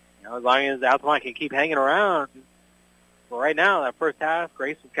 And as long as Altamont can keep hanging around, well, right now, that first half,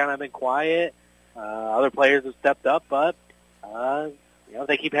 Grace has kind of been quiet. Other players have stepped up, but if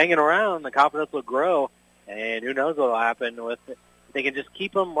they keep hanging around, the confidence will grow, and who knows what will happen with it. If they can just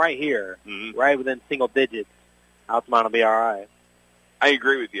keep them right here, right within single digits, Altamont will be all right. I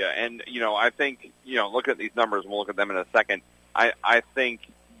agree with you, and I think look at these numbers, and we'll look at them in a second. I think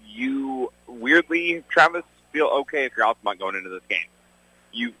you weirdly, Travis, feel okay if you're Altamont going into this game.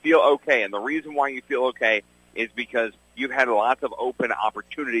 You feel okay, and the reason why you feel okay is because you've had lots of open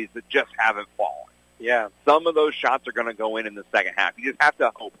opportunities that just haven't fallen. Yeah. Some of those shots are going to go in the second half. You just have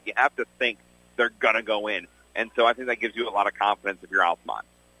to hope. You have to think they're going to go in. And so I think that gives you a lot of confidence if you're Altamont.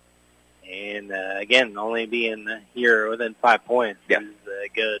 And, again, only being here within 5 points is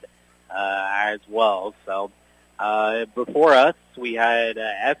good as well. So before us, we had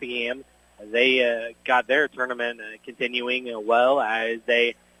Effingham. They got their tournament continuing well as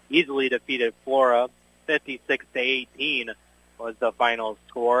they easily defeated Flora. 56-18 was the final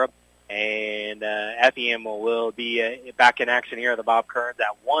score. And Effingham will be back in action here at the Bob Kearns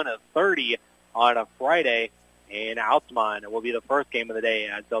at 1:30 on a Friday. And Altamont will be the first game of the day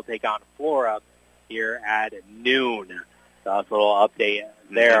as they'll take on Flora here at noon. So that's a little update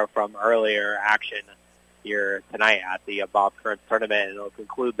there from earlier action here tonight at the Bob Kearns tournament. And it'll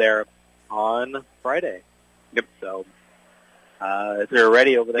conclude there on Friday. Yep. So if you're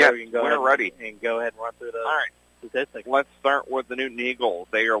ready over there, we can go ahead and go ahead and run through the statistics. Let's start with the Newton Eagles.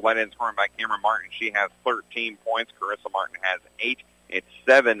 They are led in scoring by Cameron Martin. She has 13 points. Carissa Martin has 8. It's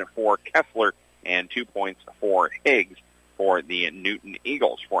 7 for Kessler and 2 points for Higgs for the Newton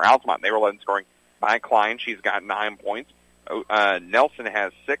Eagles. For Altamont, they were led in scoring by Klein. She's got 9 points. Nelson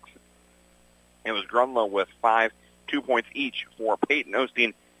has 6. It was Grunlow with 5, 2 points each for Peyton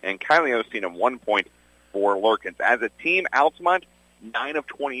Osteen and Kylie Osteen and 1 point for Lurkins. As a team, Altamont, 9 of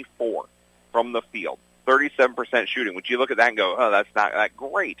 24 from the field, 37% shooting, which you look at that and go, oh, that's not that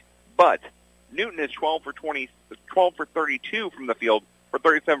great. But Newton is 12 for 32 from the field for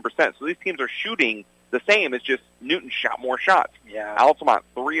 37%. So these teams are shooting the same. It's just Newton shot more shots. Yeah. Altamont,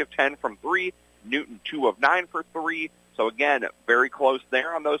 3 of 10 from 3. Newton, 2 of 9 for 3. So again, very close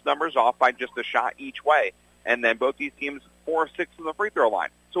there on those numbers, off by just a shot each way. And then both these teams, 4 of 6 from the free throw line.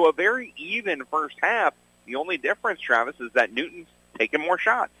 So a very even first half. The only difference, Travis, is that Newton's taking more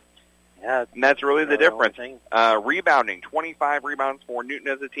shots. Yeah, and that's really the difference. Rebounding, 25 rebounds for Newton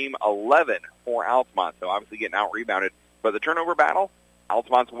as a team, 11 for Altamont. So obviously getting out-rebounded. But the turnover battle,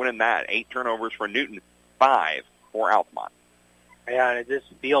 Altamont's winning that. 8 turnovers for Newton, 5 for Altamont. Yeah, and it just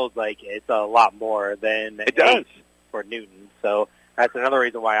feels like it's a lot more than it does for Newton. So that's another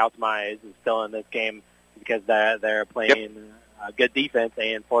reason why Altamont is still in this game, because they're playing good defense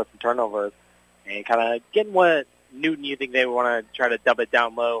and forcing turnovers and kind of getting what Newton, you think they want to try to dump it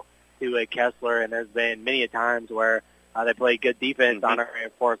down low to a Kessler. And there's been many a times where they play good defense on her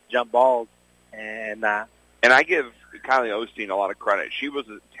and force jump balls. And I give Kylie Osteen a lot of credit. She was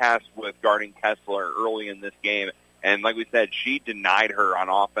tasked with guarding Kessler early in this game, And like we said, she denied her on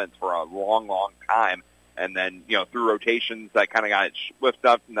offense for a long, long time. And then, through rotations, that kind of got swift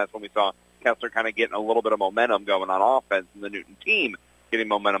up, and that's when we saw Kessler kind of getting a little bit of momentum going on offense, and the Newton team getting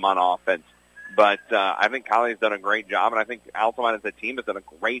momentum on offense. But I think Colley's done a great job, and I think Altamont as a team has done a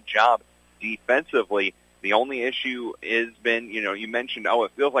great job defensively. The only issue has been, you mentioned,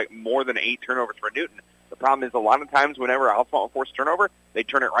 it feels like more than 8 turnovers for Newton. The problem is a lot of times whenever Altamont forces turnover, they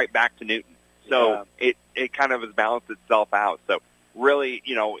turn it right back to Newton. So it kind of has balanced itself out. So really,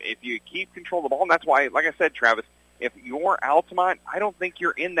 if you keep control of the ball, and that's why, like I said, Travis, if you're Altamont, I don't think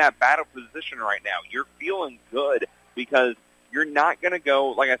you're in that bad of position right now. You're feeling good because you're not going to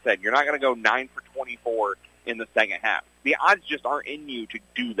go, like I said, you're not going to go 9 for 24 in the second half. The odds just aren't in you to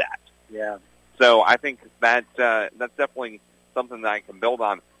do that. Yeah. So I think that that's definitely something that I can build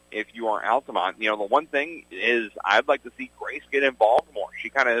on if you are Altamont. The one thing is I'd like to see Grace get involved more. She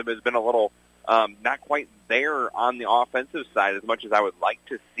kind of has been a little not quite there on the offensive side as much as I would like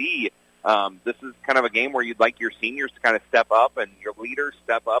to see. This is kind of a game where you'd like your seniors to kind of step up and your leaders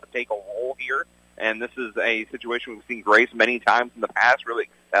step up and take a role here. And this is a situation we've seen Grace many times in the past really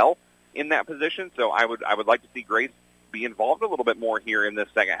excel in that position. So I would like to see Grace be involved a little bit more here in the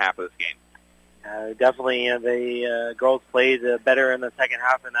second half of this game. Definitely, the girls played better in the second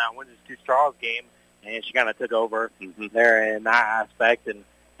half in that Windsor Two Straws game, and she kind of took over there in that aspect. And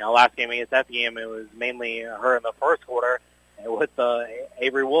last game against Effingham, it was mainly her in the first quarter with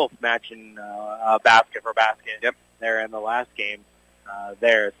Avery Wolf matching basket for basket there in the last game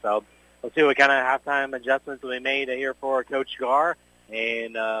there. So we'll see what kind of halftime adjustments we made here for Coach Gar,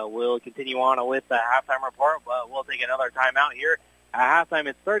 and we'll continue on with the halftime report, but we'll take another timeout here. At halftime,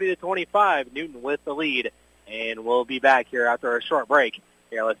 it's 30-25, Newton with the lead, and we'll be back here after a short break.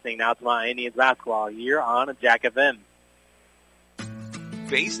 You're listening now to my Indians basketball here on Jack FM.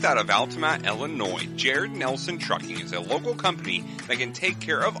 Based out of Altamont, Illinois, Jared Nelson Trucking is a local company that can take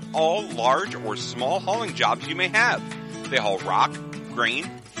care of all large or small hauling jobs you may have. They haul rock, grain,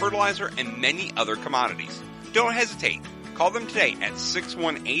 fertilizer, and many other commodities. Don't hesitate. Call them today at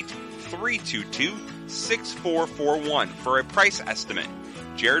 618-322-6441 for a price estimate.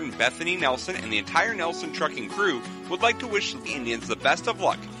 Jared and Bethany Nelson and the entire Nelson Trucking crew would like to wish the Indians the best of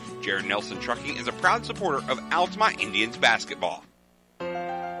luck. Jared Nelson Trucking is a proud supporter of Altamont Indians basketball.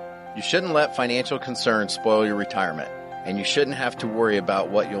 You shouldn't let financial concerns spoil your retirement, and you shouldn't have to worry about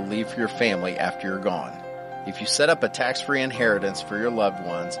what you'll leave for your family after you're gone. If you set up a tax-free inheritance for your loved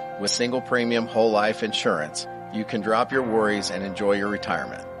ones with single premium whole life insurance, you can drop your worries and enjoy your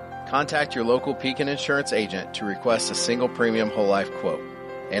retirement. Contact your local Pekin Insurance agent to request a single premium whole life quote.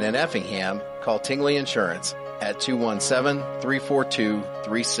 And in Effingham, call Tingley Insurance at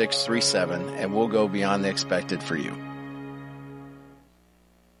 217-342-3637 and we'll go beyond the expected for you.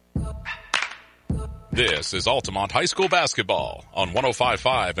 This is Altamont High School basketball on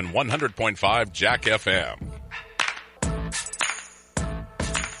 105.5 and 100.5 Jack FM.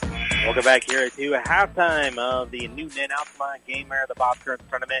 Welcome back here to halftime of the Newton and Altamont game here at the Bob Kearns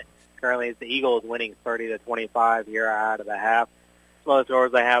tournament. Currently, it's the Eagles winning 30-25 here out of the half. Slowest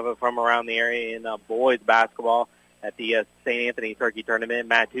scores I have from around the area in boys basketball at the St. Anthony Turkey tournament.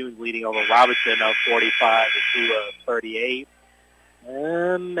 Matt Toons leading over Robertson of 45-38.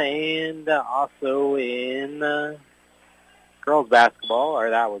 And also in girls basketball,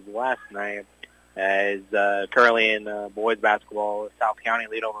 or that was last night, as currently in boys basketball, South County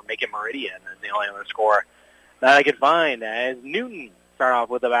lead over Macon Meridian is the only other score that I could find. As Newton start off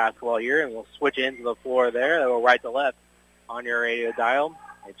with the basketball here, and we'll switch into the floor there. They'll go right to left on your radio dial.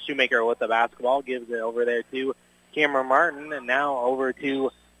 It's Shoemaker with the basketball, gives it over there to Cameron Martin, and now over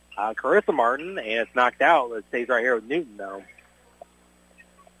to Carissa Martin, and it's knocked out. It stays right here with Newton, though.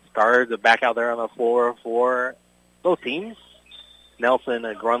 Stars are back out there on the floor for both teams. Nelson,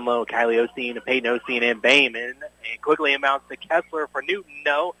 Grunlow, Kylie Osteen, Peyton Osteen, and Bayman. And quickly inbounds to Kessler for Newton,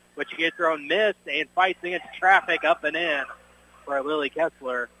 no, but she gets her own miss and fights against traffic up and in for Lily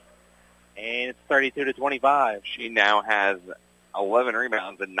Kessler. And it's 32-25. She now has 11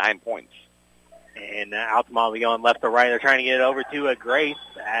 rebounds and 9 points. And Altamont will be going left to right. They're trying to get it over to Grace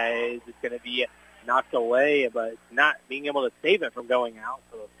as it's going to be knocked away, but not being able to save it from going out.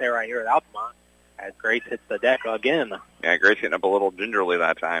 So they'll stay right here at Altamont as Grace hits the deck again. Yeah, Grace hitting up a little gingerly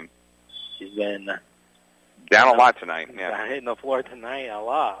that time. She's been down a lot tonight. Yeah, hitting the floor tonight a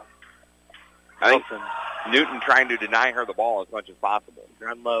lot. I think Newton trying to deny her the ball as much as possible.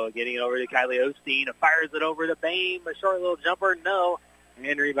 Grunlow getting it over to Kylie Osteen. Fires it over to Bain. A short little jumper, no.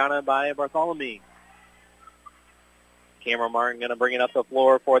 And rebounded by Bartholomew. Cameron Martin going to bring it up the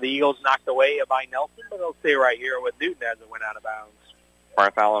floor for the Eagles. Knocked away by Nelson, but they'll stay right here with Newton as it went out of bounds.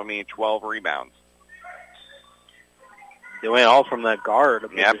 Bartholomew, 12 rebounds. Doing it all from the guard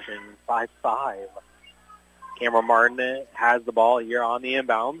position, 5'5". Cameron Martin has the ball here on the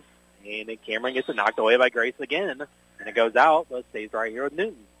inbounds, and Cameron gets it knocked away by Grace again, and it goes out, but stays right here with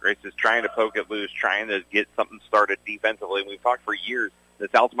Newton. Grace is trying to poke it loose, trying to get something started defensively. We've talked for years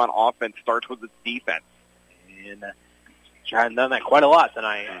this Altamont offense starts with its defense. And trying done that quite a lot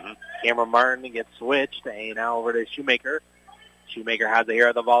tonight. Cameron Martin gets switched, and now over to Shoemaker. Shoemaker has it here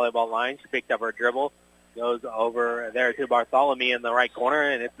at the volleyball line. She picked up her dribble, goes over there to Bartholomew in the right corner,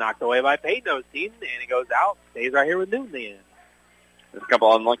 and it's knocked away by Peyton Osteen, and it goes out. Stays right here with Newton in. There's a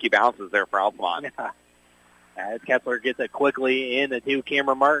couple unlucky bounces there for Altamont. Yeah. As Kessler gets it quickly in to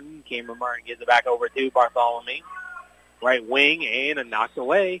Cameron Martin. Cameron Martin gets it back over to Bartholomew. Right wing, and knocked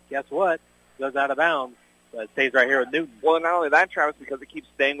away. Guess what? Goes out of bounds. But it stays right here with Newton. Well, not only that, Travis, because it keeps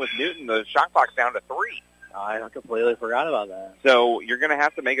staying with Newton, the shot clock's down to 3. I completely forgot about that. So you're going to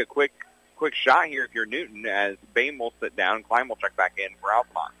have to make a quick shot here if you're Newton, as Bain will sit down. Klein will check back in for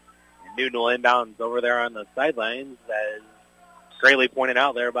Altamont. Newton will inbounds over there on the sidelines, as greatly pointed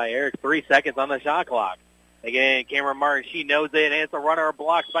out there by Eric. 3 seconds on the shot clock. Again, Cameron Martin, she knows it, and it's a runner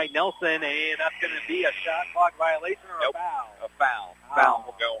blocked by Nelson, and that's going to be a shot clock violation or a foul? A foul. Foul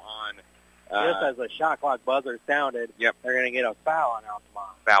will go on. Just as the shot clock buzzer sounded, they're going to get a foul on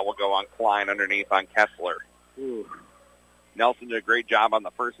Altamont. Foul will go on Klein underneath on Kessler. Ooh. Nelson did a great job on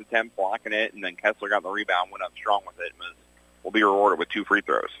the first attempt blocking it, and then Kessler got the rebound, went up strong with it, and will be rewarded with 2 free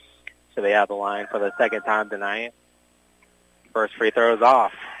throws. So they have the line for the second time tonight. First free throw is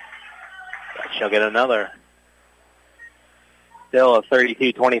off. But she'll get another. Still a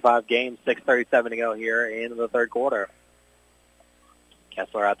 32-25 game, 6:37 to go here in the third quarter.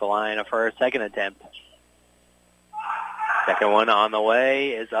 Kessler at the line for her second attempt. Second one on the way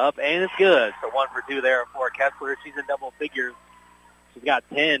is up, and it's good. So 1 for 2 there for Kessler. She's in double figures. She's got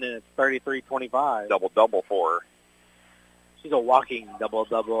 10, and it's 33-25. Double-double for her. She's a walking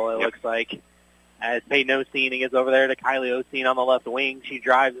double-double, it looks like. As Peyton Osteen gets over there to Kylie Osteen on the left wing. She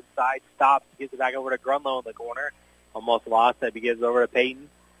drives inside, stops, gives it back over to Grunlow in the corner. Almost lost it, but gives over to Peyton.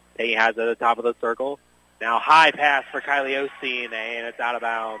 Peyton has it at the top of the circle. Now high pass for Kylie Osteen, and it's out of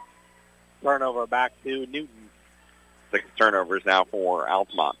bounds. Turnover back to Newton. 6 turnovers now for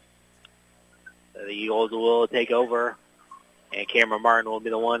Altamont. The Eagles will take over, and Cameron Martin will be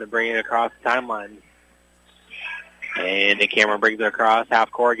the one to bring it across the timeline. And Cameron brings it across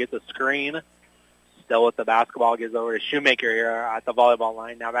half court, gets a screen. Still with the basketball, gives over to Shoemaker here at the volleyball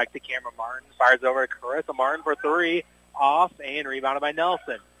line. Now back to Cameron Martin. Fires over to Carissa Martin for 3. Off and rebounded by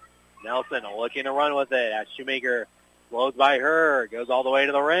Nelson. Nelson looking to run with it as Shoemaker blows by her. Goes all the way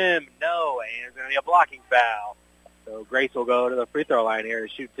to the rim. No, and there's going to be a blocking foul. So Grace will go to the free throw line here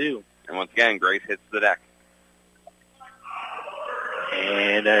to shoot 2. And once again, Grace hits the deck.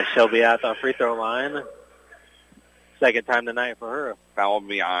 And she'll be at the free throw line. Second time tonight for her. Foul will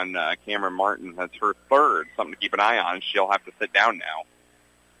be on Cameron Martin. That's her third. Something to keep an eye on. She'll have to sit down now.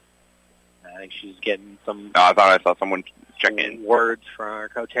 I think she's getting some I thought I saw someone check in. Words from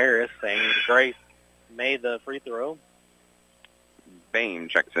Coach Harris saying Grace made the free throw. Bain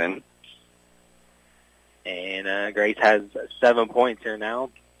checks in. And Grace has 7 points here now.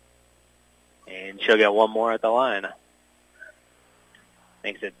 And she'll get one more at the line.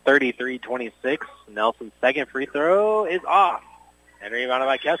 Makes it 33-26. Nelson's second free throw is off. And rebounded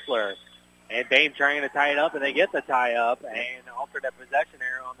by Kessler. And Bain trying to tie it up, and they get the tie up. And alternate possession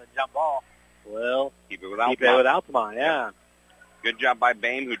here on the jump ball will keep it with Altamont. Yeah. Good job by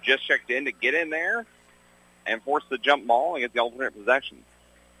Bain, who just checked in to get in there and force the jump ball and get the alternate possession.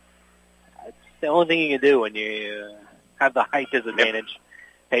 That's the only thing you can do when you have the height disadvantage.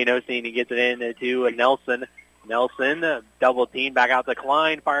 Peyton Osteen gets it in to Nelson. Nelson, double team, back out to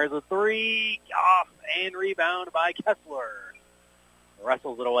Klein, fires a 3, off, and rebound by Kessler.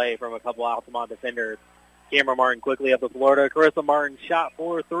 Wrestles it away from a couple Altamont defenders. Cameron Martin quickly up the floor to Carissa Martin, shot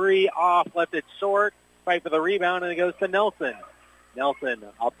for 3, off, left it short, fight for the rebound, and it goes to Nelson. Nelson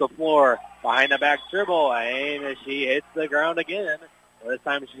up the floor, behind the back dribble, and she hits the ground again. This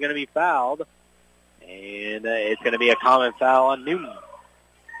time she's going to be fouled, and it's going to be a common foul on Newton.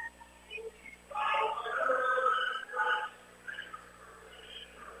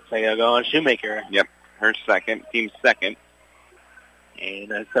 So they'll go on Shoemaker. Yep, her second, team's second.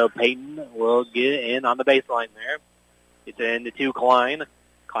 And so Peyton will get in on the baseline there. Gets it into Klein.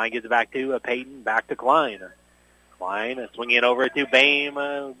 Klein gives it back to Peyton, back to Klein. Klein swinging it over to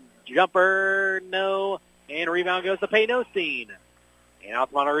Bame. Jumper, no. And rebound goes to Peyton Osteen. And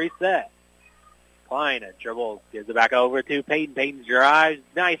Altamont a reset. Klein dribbles, gives it back over to Peyton. Peyton drives.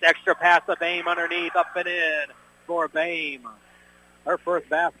 Nice extra pass to Bame underneath, up and in for Bame. her first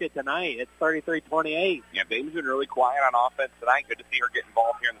basket tonight. It's 33-28. Yeah, Bame's been really quiet on offense tonight. Good to see her get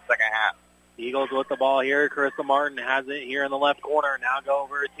involved here in the second half. Eagles with the ball here. Carissa Martin has it here in the left corner. Now go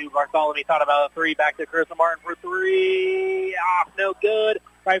over to Bartholomew. Thought about a three. Back to Carissa Martin for three. Off, no good.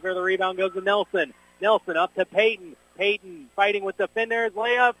 Right for the rebound goes to Nelson. Nelson up to Peyton. Peyton fighting with defenders.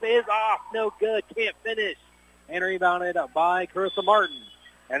 Layup is off, no good. Can't finish. And rebounded by Carissa Martin.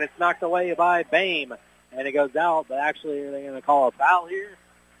 And it's knocked away by Bame. And it goes out, but actually are they going to call a foul here?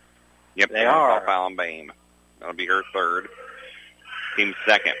 Yep, they are. Call foul on Bame. That'll be her third. Team's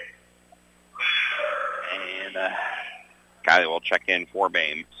second. And Kylie will check in for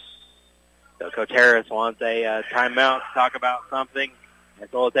Bame. So Coach Harris wants a timeout to talk about something. And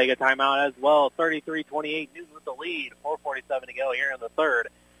so we'll take a timeout as well. 33-28, Newton with the lead. 4:47 to go here in the third.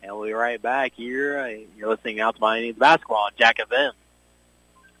 And we'll be right back here. You're listening to Altamont Indians Basketball on Jack FM.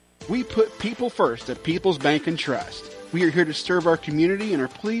 We put people first at People's Bank and Trust. We are here to serve our community and are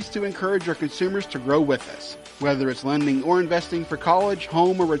pleased to encourage our consumers to grow with us. Whether it's lending or investing for college,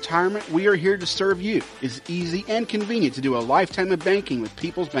 home, or retirement, we are here to serve you. It's easy and convenient to do a lifetime of banking with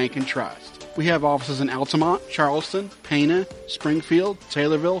People's Bank and Trust. We have offices in Altamont, Charleston, Pana, Springfield,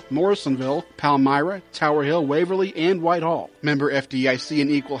 Taylorville, Morrisonville, Palmyra, Tower Hill, Waverly, and Whitehall. Member FDIC and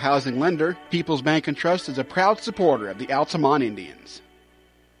equal housing lender, People's Bank and Trust is a proud supporter of the Altamont Indians.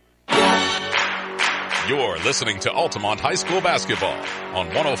 You're listening to Altamont High School Basketball on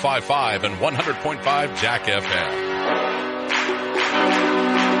 105.5 and 100.5 Jack FM.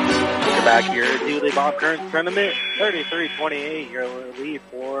 We're back here to the Bob Kearns tournament. 33-28, your lead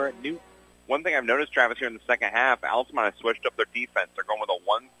for Newton. One thing I've noticed, Travis, here in the second half, Altamont has switched up their defense. They're going with a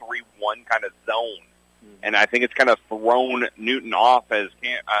 1-3-1 kind of zone. And I think it's kind of thrown Newton off as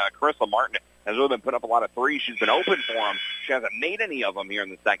Carissa Martin has really been putting up a lot of threes. She's been open for them. She hasn't made any of them here in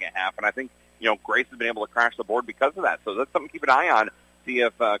the second half. And I think, Grace has been able to crash the board because of that. So that's something to keep an eye on, see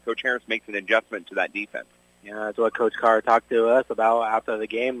if Coach Harris makes an adjustment to that defense. Yeah, that's what Coach Carr talked to us about after the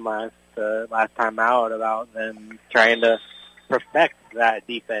game last time out, about them trying to perfect that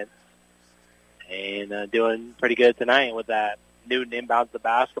defense. And doing pretty good tonight with that. Newton inbounds the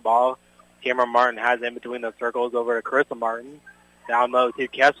basketball. Cameron Martin has it in between the circles over to Carissa Martin. Down low to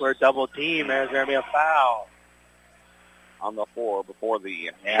Kessler, double team. There's going to be a foul on the floor before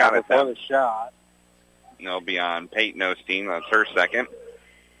the shot. Before the shot. It'll be on Peyton Osteen. That's her second.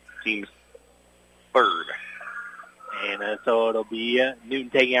 Team's third. And so it'll be Newton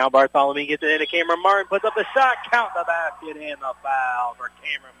taking out Bartholomew. Gets it into Cameron Martin. Puts up the shot. Count the basket and the foul for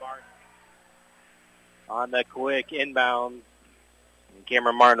Cameron Martin. On the quick inbound. And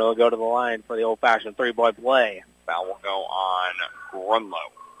Cameron Martin will go to the line for the old-fashioned three-point play. Foul will go on Grunlow,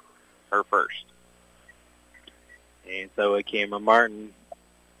 her first. And so Cameron Martin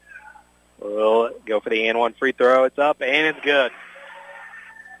will go for the and one free throw. It's up, and it's good.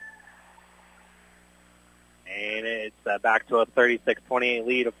 And it's back to a 36-28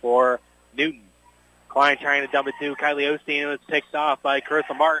 lead for Newton. Klein trying to dump it to Kylie Osteen. It was picked off by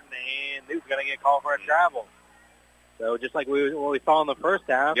Carissa Martin, and Newton's going to get called for a travel. So just like what we saw in the first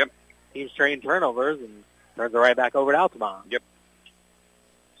half, teams trading turnovers and turns it right back over to Altamont. Yep.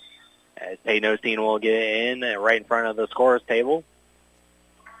 As Peyton Osteen will get in right in front of the scorer's table.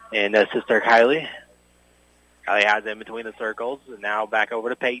 And sister Kylie. Kylie has it in between the circles. And now back over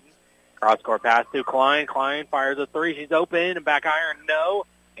to Peyton. Cross-court pass to Klein. Klein fires a three. She's open. And back iron, no.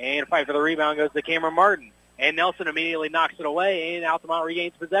 And fight for the rebound goes to Cameron Martin. And Nelson immediately knocks it away. And Altamont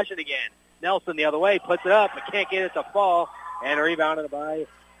regains possession again. Nelson the other way. Puts it up. But can't get it to fall. And rebounded by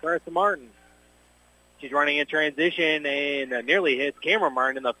Carissa Martin. She's running in transition and nearly hits Cameron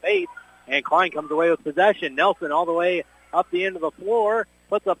Martin in the face. And Klein comes away with possession. Nelson all the way up the end of the floor.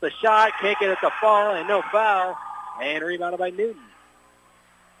 Puts up the shot. Can't get it to fall. And no foul. And rebounded by Newton.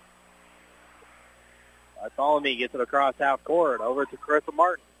 Bartholomew gets it across half court. Over to Carissa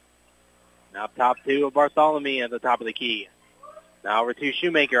Martin. Now up top to Bartholomew at the top of the key. Now over to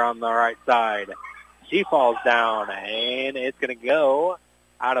Shoemaker on the right side. She falls down. And it's going to go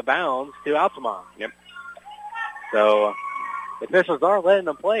out of bounds to Altamont. Yep. So the officials are letting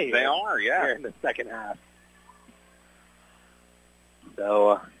them play. They are, yeah. Here in the second half.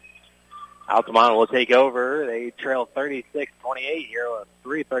 So Altamont will take over. They trail 36-28 here with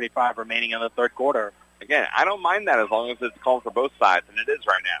 3:35 remaining in the third quarter. Again, I don't mind that as long as it's called for both sides, and it is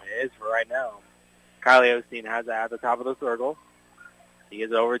right now. It is for right now. Kylie Osteen has it at the top of the circle. He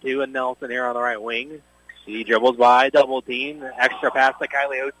gets over to Nelson here on the right wing. She dribbles by, double team, extra pass to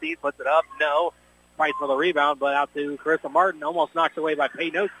Kylie Osteen, puts it up, no. Fights for the rebound, but out to Carissa Martin, almost knocked away by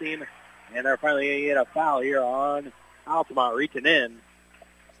Peyton Osteen, and they're finally going to get a foul here on Altamont reaching in.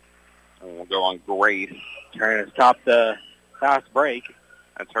 And we'll go on Grace. Trying to stop the fast break.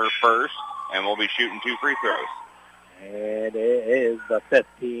 That's her first, and we'll be shooting 2 free throws. And it is the 5th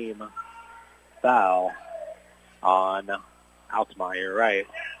team foul on Altamont. You're right.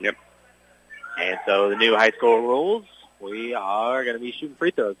 Yep. And so the new high school rules, we are going to be shooting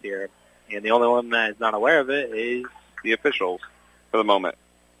free throws here. And the only one that is not aware of it is the officials for the moment.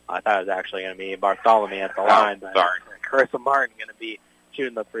 I thought it was actually going to be Bartholomew at the line. But sorry. Carissa Martin going to be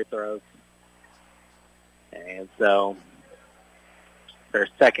shooting the free throws. And so their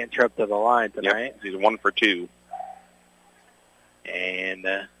second trip to the line tonight. Yep. She's 1 for 2.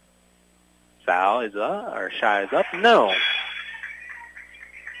 And foul is up, or shot is up. No.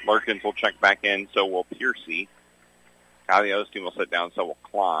 Larkins will check back in, so will Piercy. Now the other team will sit down, so will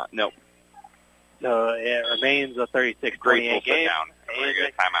Claw. Nope. So it remains a 36-28 game. game. Down. We're going to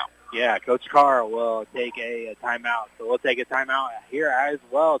get a timeout. Yeah, Coach Carr will take a timeout. So we'll take a timeout here as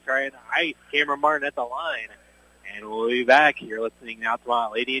well, trying to ice Cameron Martin at the line. And we'll be back. You're listening now to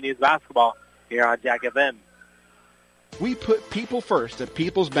Lady Indians Basketball here on Jack FM. We put people first at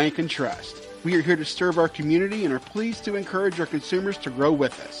People's Bank and Trust. We are here to serve our community and are pleased to encourage our consumers to grow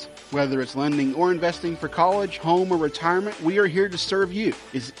with us. Whether it's lending or investing for college, home, or retirement, we are here to serve you.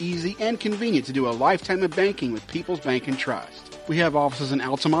 It's easy and convenient to do a lifetime of banking with People's Bank and Trust. We have offices in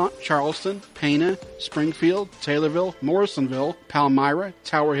Altamont, Charleston, Pana, Springfield, Taylorville, Morrisonville, Palmyra,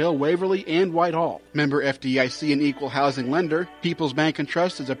 Tower Hill, Waverly, and Whitehall. Member FDIC and equal housing lender, People's Bank and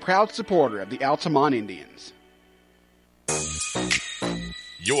Trust is a proud supporter of the Altamont Indians.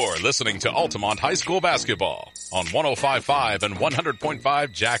 You're listening to Altamont High School Basketball on 105.5 and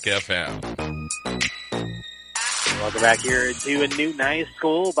 100.5 Jack FM. Welcome back here to a Newton High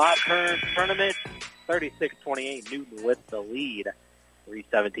School Bob Kearns tournament. 36-28, Newton with the lead.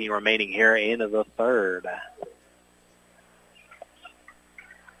 3:17 remaining here in the third.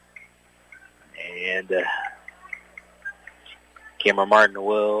 And Cameron Martin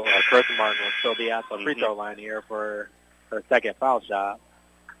will, Carissa Martin will still be at the free throw line here for her second foul shot.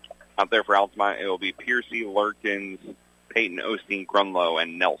 Out there for Altamont, it will be Piercy, Larkins, Peyton, Osteen, Grunlow,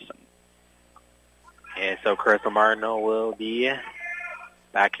 and Nelson. And so Carissa Martin will be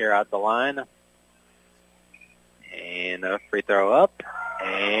back here at the line. And a free throw up.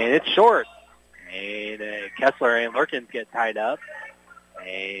 And it's short. And Kessler and Larkins get tied up.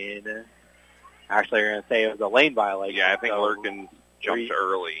 And actually, you're going to say it was a lane violation. Yeah, I think Larkins jumped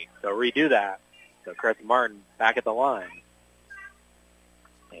early. So redo that. So Carissa Martin back at the line.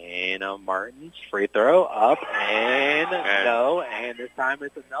 And Martin's free throw up and no, and this time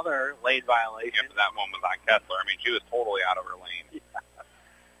it's another lane violation. Yeah, but that one was on Kessler. I mean, she was totally out of her lane. Yeah.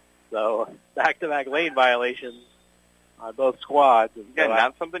 So back-to-back lane violations on both squads. Yeah,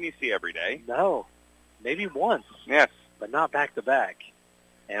 not something you see every day. No, maybe once. Yes. But not back-to-back.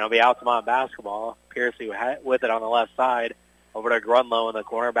 And it'll be Altamont basketball. Piercy with it on the left side. Over to Grunlow in the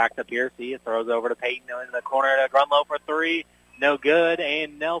corner, back to Piercy. It throws over to Peyton in the corner to Grunlow for three. No good,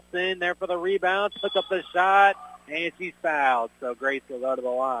 and Nelson there for the rebound, took up the shot, and she's fouled. So Grace will go to the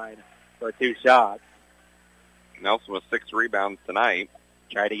line for 2 shots. Nelson with 6 rebounds tonight.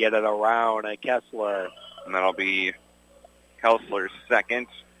 Try to get it around Kessler. And that'll be Kessler's second,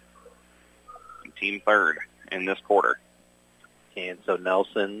 team third in this quarter. And so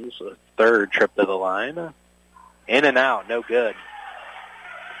Nelson's third trip to the line. In and out, no good.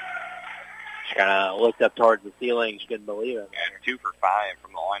 She kind of looked up towards the ceiling. She couldn't believe it. And 2 for 5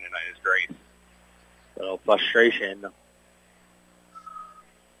 from the line tonight is Grace. A little frustration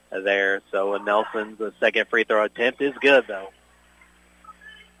there. So Nelson's second free throw attempt is good, though.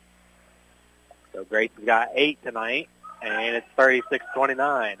 So Grace has got 8 tonight, and it's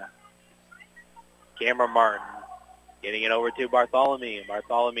 36-29. Cameron Martin getting it over to Bartholomew.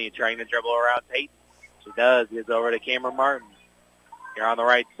 Bartholomew trying to dribble around Peyton. She does. Gets over to Cameron Martin. Here on the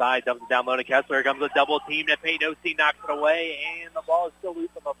right side, dumps it down low to Kessler. Here comes a double team to Peyton. Osteen knocks it away, and the ball is still loose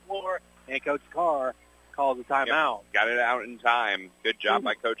on the floor. And Coach Carr calls a timeout. Yep. Got it out in time. Good job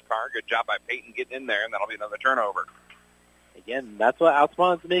by Coach Carr. Good job by Peyton getting in there, and that'll be another turnover. Again, that's what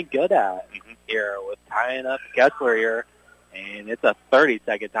Altamont's been good at here with tying up Kessler here. And it's a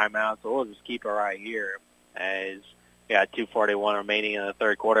 30-second timeout, so we'll just keep it right here as we got 2:41 remaining in the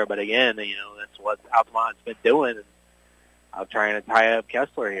third quarter. But again, that's what Altamont's been doing. I'm trying to tie up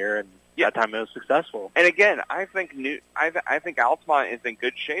Kessler here, and that time it was successful. And again, I think Altamont is in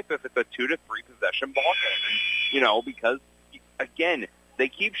good shape if it's a 2 to 3 possession ball game. Because again, they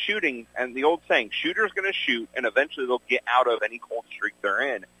keep shooting, and the old saying, shooter's going to shoot, and eventually they'll get out of any cold streak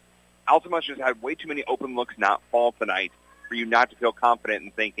they're in. Altamont's just had way too many open looks not fall tonight for you not to feel confident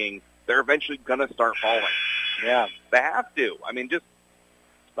in thinking they're eventually going to start falling. Yeah, they have to. I mean, just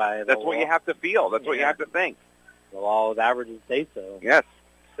that's what you have to feel. That's what you have to think. The law of averages say so. Yes.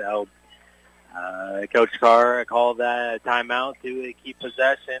 So Coach Carr called that timeout to keep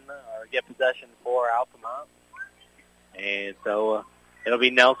possession or get possession for Altamont. And so it'll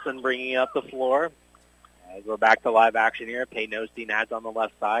be Nelson bringing up the floor. As we're back to live action here. Peyton Osteen has on the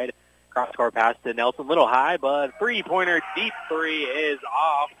left side. Cross-court pass to Nelson. Little high, but three-pointer deep three is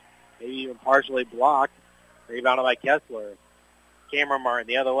off. Maybe even partially blocked. Rebounded by Kessler. Cameron Martin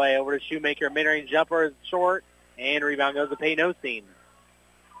the other way over to Shoemaker. Mid-range jumper is short. And rebound goes to Peyton Osteen.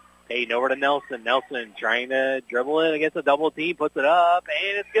 Peyton over to Nelson. Nelson trying to dribble it against a double team. Puts it up,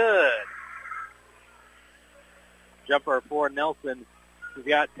 and it's good. Jumper for Nelson. He's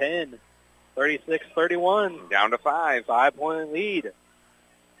got 10. 36-31. Down to 5. 5-point lead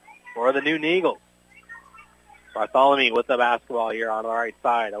for the Newton Eagles. Bartholomew with the basketball here on the right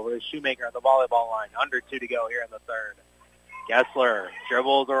side. Over to Shoemaker at the volleyball line. Under 2 to go here in the third. Kessler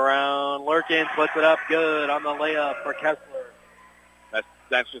dribbles around. Lurkins puts it up good on the layup for Kessler.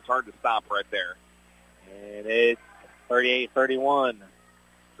 That's just hard to stop right there. And it's 38-31.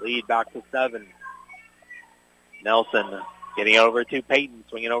 Lead back to 7. Nelson getting over to Peyton.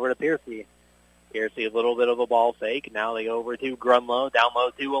 Swinging over to Piercy. Piercy, a little bit of a ball fake. Now they go over to Grunlow. Down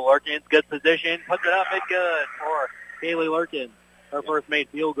low to Lurkins. Good position. Puts it up. It's good for Kaylee Lurkins. Her first made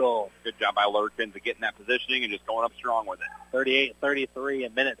field goal. Good job by Lurkins of getting that positioning and just going up strong with it. 38-33, a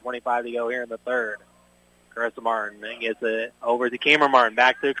minute 25 to go here in the third. Carissa Martin gets it over to Cameron Martin.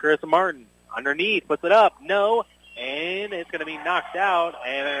 Back to Carissa Martin. Underneath. Puts it up. No. And it's going to be knocked out.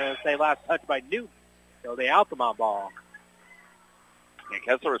 And say last touch by Newton. So the Altamont ball. And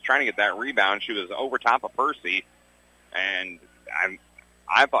Kessler was trying to get that rebound. She was over top of Percy, and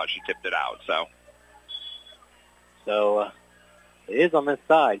I thought she tipped it out. So it is on this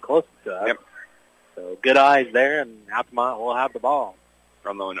side, close to us. Yep. So good eyes there, and Altamont will have the ball.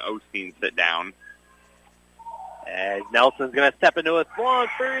 Grunlow and Osteen sit down. As Nelson's going to step into a swan.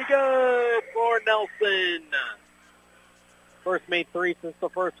 Very good for Nelson. First made 3 since the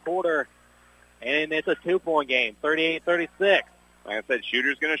first quarter, and it's a 2-point game, 38-36. Like I said,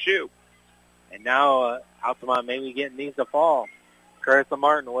 shooter's going to shoot. And now Altamont maybe needs to fall. Carissa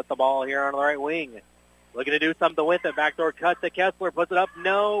Martin with the ball here on the right wing. Looking to do something with it. Backdoor cut to Kessler. Puts it up.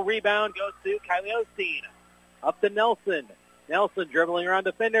 No. Rebound goes to Kylie Osteen. Up to Nelson. Nelson dribbling around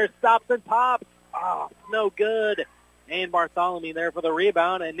defenders. Stops and pops. Oh, no good. And Bartholomew there for the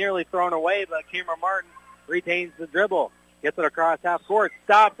rebound and nearly thrown away, but Cameron Martin retains the dribble. Gets it across half court.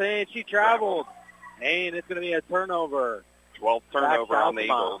 Stops, and she travels. And it's going to be a turnover. 12th turnover on the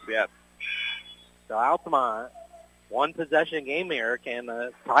Eagles, yes. So Altamont, one possession game here,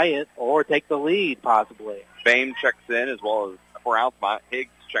 can tie it or take the lead possibly. Fame checks in as well as for Altamont.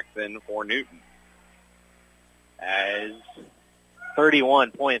 Higgs checks in for Newton. As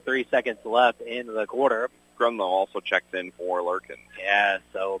 31.3 seconds left in the quarter. Grunlow also checks in for Lurkins. Yeah,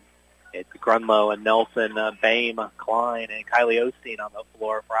 so it's Grunlow and Nelson, Bame, Klein, and Kylie Osteen on the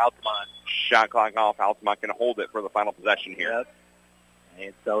floor for Altamont. Shot clock off. Altamont can hold it for the final possession here. Yep.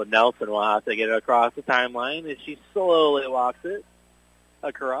 And so Nelson will have to get it across the timeline, and she slowly walks it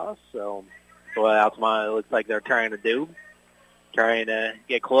across. So that's what Altamont looks like they're trying to do, trying to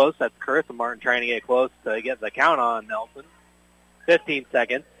get close. That's Carissa Martin trying to get close to get the count on Nelson. 15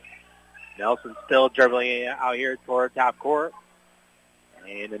 seconds. Nelson still dribbling out here towards half court.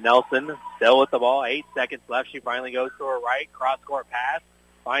 And Nelson still with the ball. 8 seconds left. She finally goes to her right. Cross-court pass.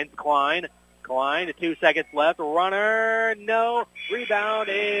 Finds Klein. Klein, 2 seconds left. Runner, no. Rebound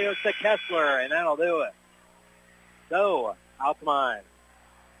is to Kessler, and that'll do it. So, Altamont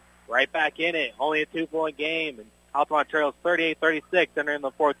right back in it. Only a 2-point game. And Altamont trails 38-36 entering the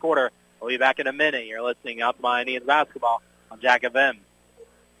fourth quarter. We'll be back in a minute. You're listening to Altamont Indians basketball on Jack FM.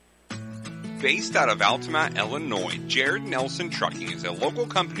 Based out of Altamont, Illinois, Jared Nelson Trucking is a local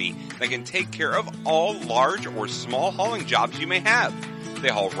company that can take care of all large or small hauling jobs you may have. They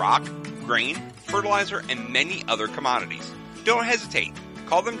haul rock, grain, fertilizer, and many other commodities. Don't hesitate.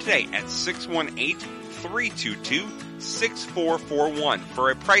 Call them today at 618-322-6441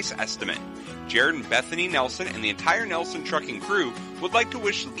 for a price estimate. Jared and Bethany Nelson and the entire Nelson Trucking crew would like to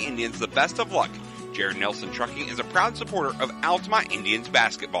wish the Indians the best of luck. Jared Nelson Trucking is a proud supporter of Altamont Indians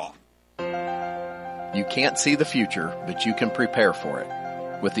basketball. You can't see the future, but you can prepare for it.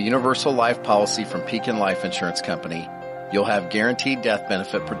 With the Universal Life Policy from Pekin Life Insurance Company, you'll have guaranteed death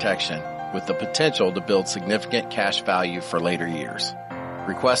benefit protection with the potential to build significant cash value for later years.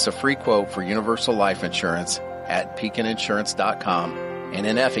 Request a free quote for Universal Life Insurance at PekinInsurance.com, and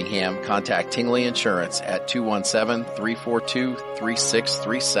in Effingham, contact Tingley Insurance at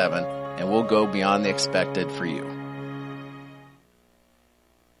 217-342-3637, and we'll go beyond the expected for you.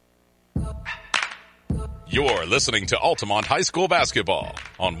 You're listening to Altamont High School Basketball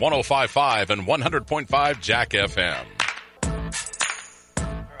on 105.5 and 100.5 Jack FM.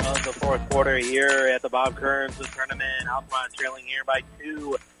 Of the fourth quarter here at the Bob Kearns tournament, Altamont trailing here by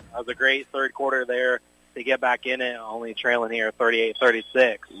 2. That was a great third quarter there to get back in it, only trailing here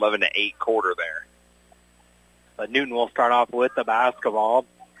 38-36. 11-8 quarter there. But Newton will start off with the basketball,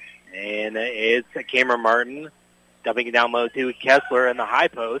 and it's Cameron Martin dumping it down low to Kessler in the high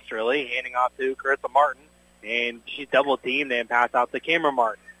post, really, handing off to Carissa Martin, and she's double-teamed and passed out to Cameron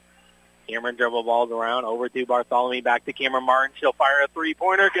Martin. Cameron dribble balls around, over to Bartholomew, back to Cameron Martin. She'll fire a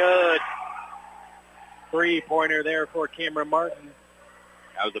three-pointer, good. Three-pointer there for Cameron Martin.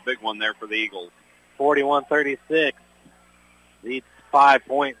 That was a big one there for the Eagles. 41-36. Leads 5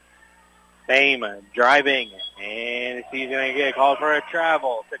 points. Fame driving, and she's going to get called for a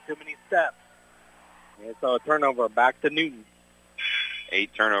travel. Took too many steps. And so a turnover back to Newton. 8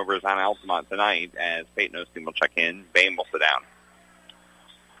 turnovers on Altamont tonight as Peyton Osteen will check in. Bame will sit down.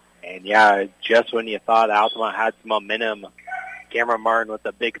 And, yeah, just when you thought Altamont had some momentum, Cameron Martin with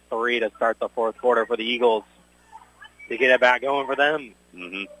a big three to start the fourth quarter for the Eagles to get it back going for them.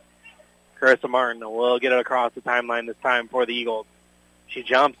 Mm-hmm. Carissa Martin will get it across the timeline this time for the Eagles. She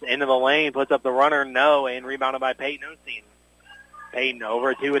jumps into the lane, puts up the runner, no, and rebounded by Peyton Osteen. Peyton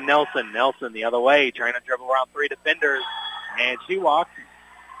over to Nelson. Nelson the other way, trying to dribble around 3 defenders, and she walked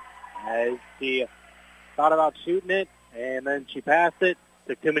as she thought about shooting it, and then she passed it,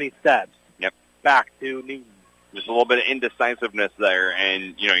 took too many steps. Yep. Back to Newton. Just a little bit of indecisiveness there,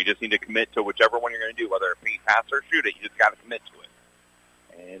 and, you just need to commit to whichever one you're going to do, whether it be pass or shoot it. You just got to commit to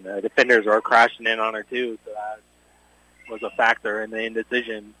it. And defenders were crashing in on her, too, so that was a factor in the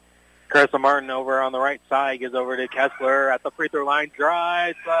indecision. Carissa Martin over on the right side gives over to Kessler at the free throw line.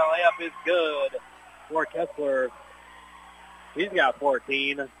 Drives. The layup is good for Kessler. He's got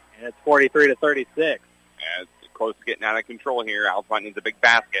 14, and it's 43-36. Yeah, it's close to getting out of control here. Altamont needs a big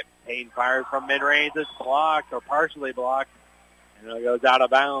basket. Payne fires from mid-range. It's blocked, or partially blocked, and it goes out of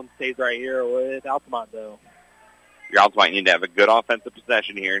bounds. Stays right here with Altamont, though. Your Altamont need to have a good offensive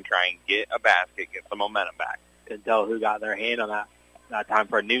possession here and try and get a basket, get some momentum back. Couldn't tell who got their hand on that time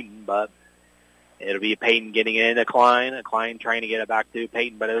for Newton, but it'll be Peyton getting it into Klein. Klein trying to get it back to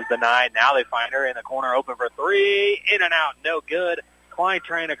Peyton, but it was denied. Now they find her in the corner, open for three. In and out, no good. Klein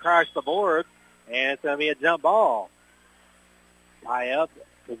trying to crash the board, and it's going to be a jump ball. Tie up,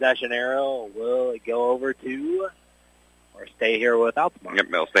 possession arrow. Will it go over to or stay here with Altamont? Yep,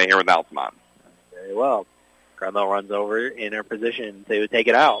 they'll stay here with Altamont. Very well. Cromwell runs over in her position to take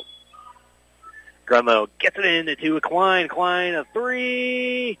it out. Grunlow gets it into Klein. Klein, a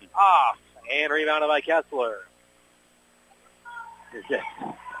three. Off. And rebounded by Kessler. It's just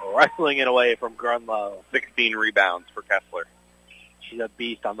wrestling it away from Grunlow. 16 rebounds for Kessler. She's a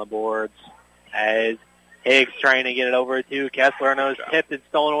beast on the boards. As Higgs trying to get it over to Kessler. And it was tipped and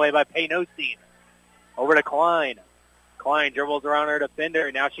stolen away by Peyton Osteen. Over to Klein. Klein dribbles around her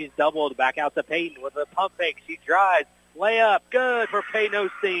defender. Now she's doubled. Back out to Peyton with a pump fake. She drives. Layup. Good for Peyton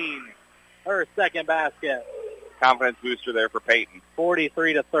Osteen. Her second basket. Confidence booster there for Peyton.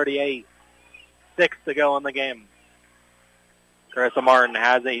 43-38. 6 to go in the game. Carissa Martin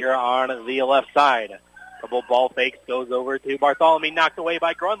has it here on the left side. Couple ball fakes, goes over to Bartholomew, knocked away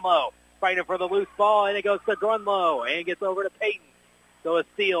by Grunlow. Fighting for the loose ball, and it goes to Grunlow, and gets over to Peyton. So a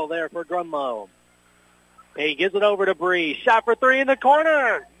steal there for Grunlow. Peyton gives it over to Bree. Shot for three in the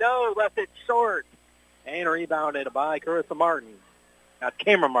corner. No, left it short. And rebounded by Carissa Martin.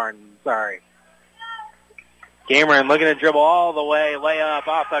 Cameron Martin, sorry. Cameron looking to dribble all the way, layup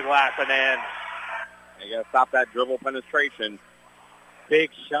off the glass and in. You got to stop that dribble penetration.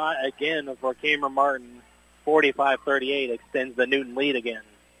 Big shot again for Cameron Martin. 45-38 extends the Newton lead again.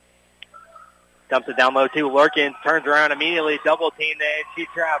 Dumps it down low to Lurkins, turns around immediately, double teamed, and she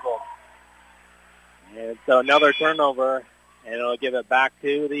traveled. And so another turnover, and it'll give it back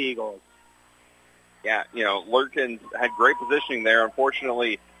to the Eagles. Yeah, Lurkins had great positioning there.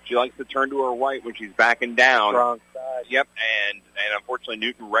 Unfortunately, she likes to turn to her right when she's backing down. Wrong side. Yep, and unfortunately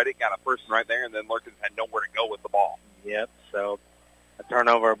Newton read it, got a person right there, and then Lurkins had nowhere to go with the ball. Yep, so a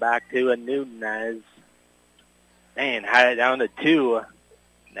turnover back to a Newton as, had it down to 2.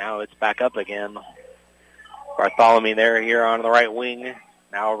 Now it's back up again. Bartholomew there here on the right wing.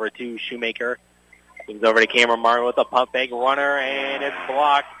 Now over to Shoemaker. Moves over to Cameron Martin with a pump fake runner, and it's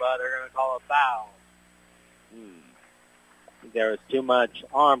blocked, but they're going to call a foul. There was too much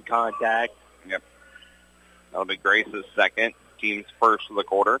arm contact. Yep. That'll be Grace's second, team's first of the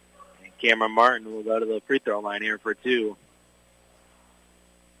quarter. And Cameron Martin will go to the free throw line here for 2.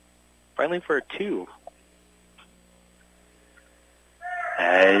 Finally for 2.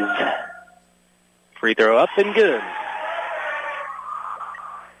 As Free throw up and good.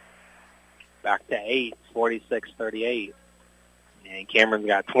 Back to 8, 46-38. And Cameron's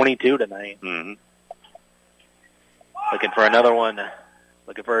got 22 tonight. Mm-hmm. Looking for another one.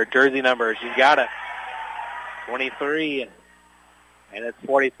 Looking for a jersey number. She's got it. 23. And it's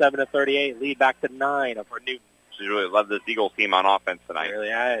 47-38. Lead back to 9 for Newton. She's really loved this Eagles team on offense tonight. It really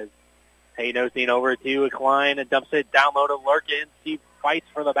has. Payne over to Klein and dumps it down low to Lurkin. She fights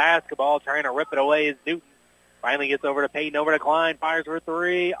for the basketball, trying to rip it away as Newton finally gets over to Payne, over to Klein, fires for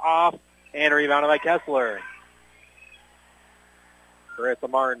 3, off, and rebounded by Kessler. Carissa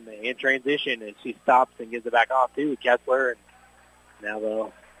Martin in transition, and she stops and gives it back off to Kessler. And now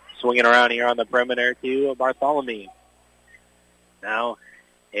they'll swinging around here on the perimeter to Bartholomew. Now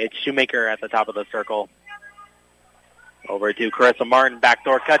it's Shoemaker at the top of the circle. Over to Carissa Martin,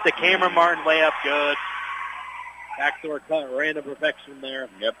 backdoor cut to Cameron Martin, layup good. Backdoor cut, ran to perfection there.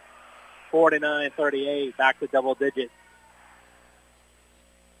 Yep. 49-38, back to double digits.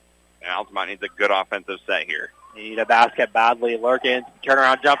 And Altamont needs a good offensive set here. They need a basket badly. Lurkin,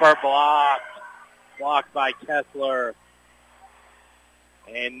 turnaround jumper, blocked. Blocked by Kessler.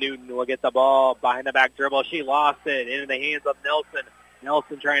 And Newton will get the ball behind the back dribble. She lost it into the hands of Nelson.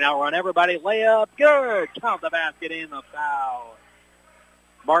 Nelson trying to outrun everybody. Layup, good. Count the basket in, the foul.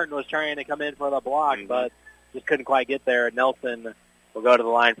 Martin was trying to come in for the block, but just couldn't quite get there. Nelson will go to the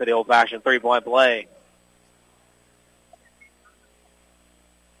line for the old-fashioned three-point play.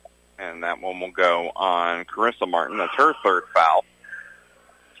 And that one will go on Carissa Martin. That's her third foul.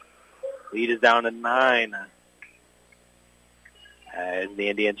 Lead is down to 9. As the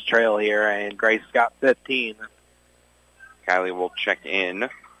Indians trail here, and Grace got 15. Kylie will check in.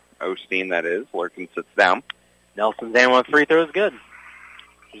 Osteen, that is. Lurkin sits down. Nelson's and one free throw is good.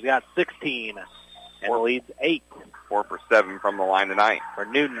 She's got 16, and the lead's 8. 4 for 7 from the line tonight. For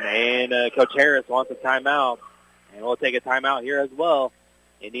Newton, and Coach Harris wants a timeout, and we'll take a timeout here as well.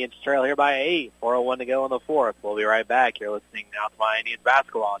 Indians trail here by 8. 4:01 to go in the fourth. We'll be right back. You're listening now to my Indians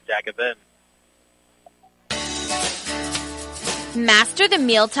basketball on Jack FM. Master the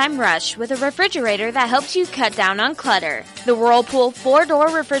mealtime rush with a refrigerator that helps you cut down on clutter. The Whirlpool 4-door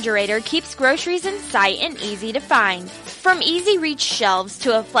refrigerator keeps groceries in sight and easy to find. From easy-reach shelves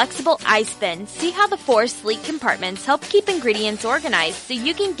to a flexible ice bin, see how the 4 sleek compartments help keep ingredients organized so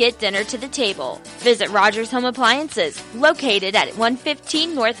you can get dinner to the table. Visit Rogers Home Appliances, located at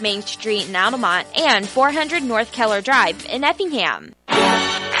 115 North Main Street in Altamont and 400 North Keller Drive in Effingham.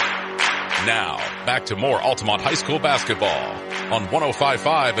 Now, back to more Altamont High School basketball on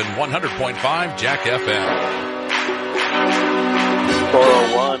 105.5 and 100.5 Jack FM.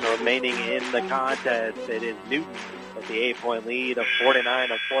 4:01 remaining in the contest. It is Newton with the 8-point lead of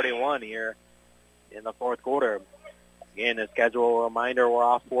 49-41 here in the fourth quarter. Again, a schedule reminder, we're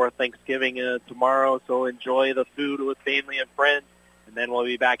off for Thanksgiving tomorrow, so enjoy the food with family and friends. And then we'll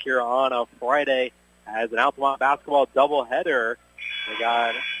be back here on a Friday as an Altamont basketball doubleheader. We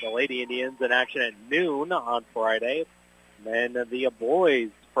got the Lady Indians in action at noon on Friday. And then the boys'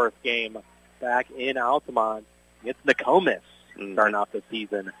 first game back in Altamont against Nokomis starting off the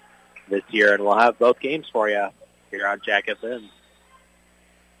season this year. And we'll have both games for you here on Jack FM.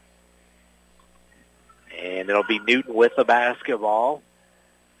 And it'll be Newton with the basketball.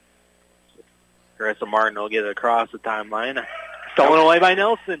 Carissa Martin will get it across the timeline. Stolen away by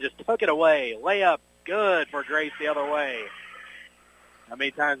Nelson. Just took it away. Layup good for Grace the other way. How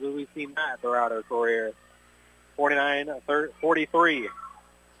many times have we seen that throughout her career? 49-43.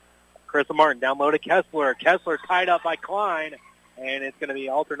 Carissa Martin down low to Kessler. Kessler tied up by Klein, and it's going to be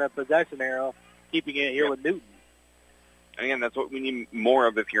alternate possession arrow, keeping it here with Newton. And again, that's what we need more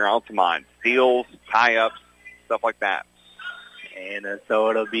of if you're Altamont. Steals, tie-ups, stuff like that. And so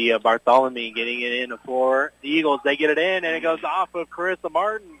it'll be Bartholomew getting it in for the Eagles. They get it in, and it goes off of Carissa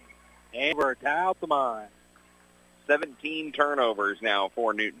Martin. And we're to Altamont. 17 turnovers now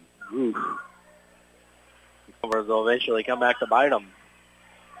for Newton. Oof. Turnovers will eventually come back to bite them.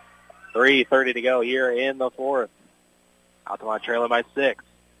 3:30 to go here in the fourth. Altamont trailing by 6.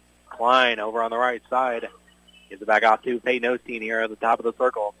 Klein over on the right side. Gives it back off to Peyton Osteen here at the top of the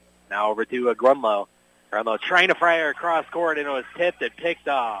circle. Now over to Grunlow. Grunlow trying to fire across court, and it was tipped and picked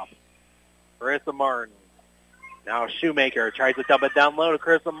off. Carissa Martin. Now Shoemaker tries to dump it down low to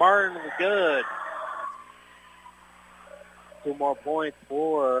Carissa Martin. It was good. 2 more points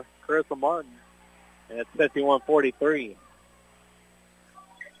for Carissa Martin. And it's 51-43.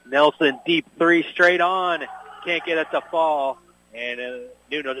 Nelson, deep 3 straight on. Can't get it to fall. And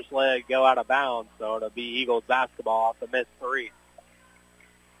Newton will just let it go out of bounds. So it'll be Eagles basketball off the missed 3.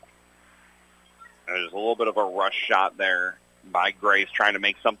 There's a little bit of a rush shot there by Grace trying to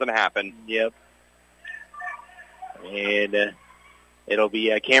make something happen. Yep. And it'll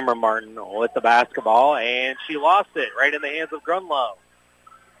be Cameron Martin with the basketball, and she lost it right in the hands of Grunlow.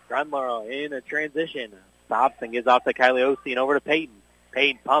 Grunlow in a transition. Stops and gives off to Kylie Osteen over to Peyton.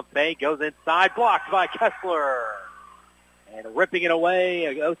 Peyton pump fake, goes inside, blocked by Kessler. And ripping it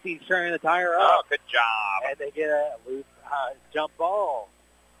away, Osteen's trying to tie her up. Oh, good job. And they get a loose jump ball.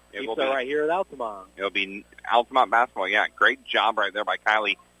 Keeps it right here at Altamont. It'll be Altamont basketball. Yeah, great job right there by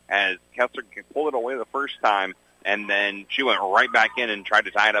Kylie as Kessler pulled it away the first time, and then she went right back in and tried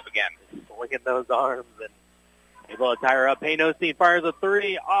to tie it up again. Look at those arms and able to tie her up. Peyton Osteen fires a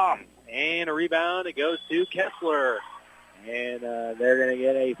three off, and a rebound. It goes to Kessler, and they're going to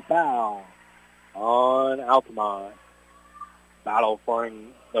get a foul on Altamont. Battle for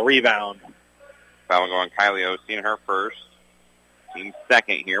the rebound. Foul going Kylie Osteen, her first. Team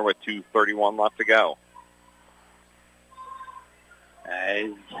second here with 2:31 left to go.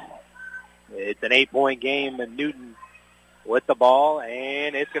 It's an 8-point game, and Newton with the ball,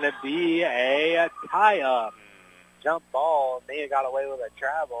 and it's going to be a tie-up. Jump ball. May have got away with a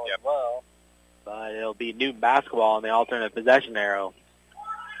travel as well, but it'll be Newton basketball on the alternate possession arrow.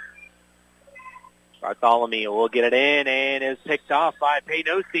 Bartholomew will get it in, and is picked off by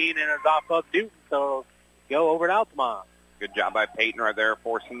Peyton Osteen, and is off of Newton, so go over to Altamont. Good job by Peyton right there,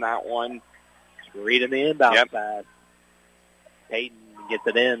 forcing that one. Reading the inbound pass. Peyton gets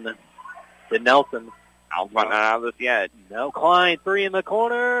it in to Nelson. Altamont not out of this yet. No, Klein, three in the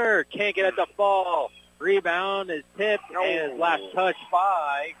corner. Can't get it to fall. Rebound is tipped and is last touched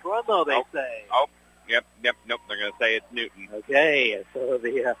by Grunlow, they say. Nope, they're going to say it's Newton. Okay, so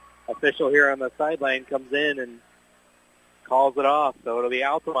the official here on the sideline comes in and calls it off, so it'll be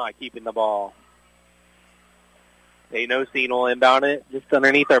Altamont keeping the ball. Peyton Osteen will inbound it just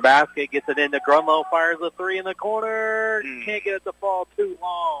underneath their basket, gets it into Grunlow, fires a three in the corner, can't get it to fall too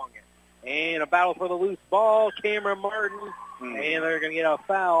long. And a battle for the loose ball, Cameron Martin, and they're going to get a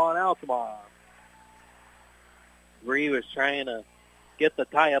foul on Altamont. Bree was trying to get the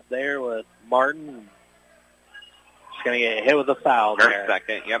tie up there with Martin. She's going to get hit with a foul there. Her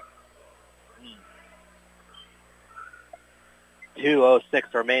second,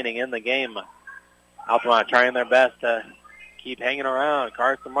 2:06 remaining in the game. Altamont trying their best to keep hanging around.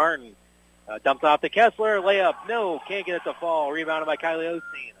 Carson Martin dumps off to Kessler. Layup, no, can't get it to fall. Rebounded by Kylie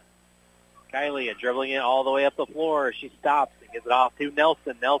Osteen. Kylie dribbling it all the way up the floor. She stops and gives it off to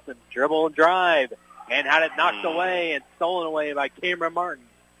Nelson. Nelson dribble and drive and had it knocked away and stolen away by Cameron Martin.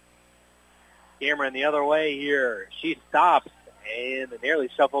 Cameron the other way here. She stops and nearly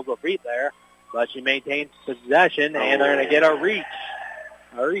shuffles her feet there, but she maintains possession, and they're going to get a reach.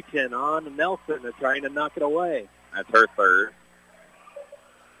 A reach in on Nelson. They're trying to knock it away. That's her third.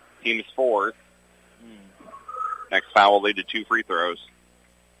 Team's fourth. Next foul will lead to 2 free throws.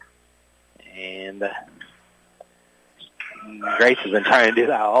 And Grace has been trying to do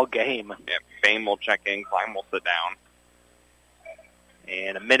that all game. Fame will check in. Klein will sit down.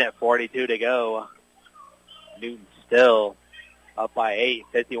 And 1:42 to go. Newton still up by 8,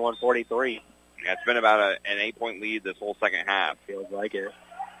 51-43. Yeah, it's been about an 8-point lead this whole second half. Feels like it.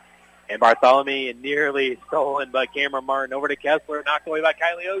 And Bartholomew nearly stolen by Cameron Martin. Over to Kessler, knocked away by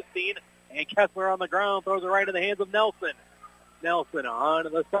Kylie Osteen. And Kessler on the ground throws it right in the hands of Nelson. Nelson on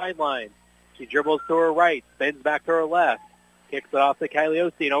the sideline. She dribbles to her right, spins back to her left. Kicks it off to Kylie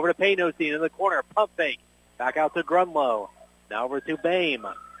Osteen. Over to Peyton Osteen in the corner. Pump fake. Back out to Grunlow. Now over to Bame.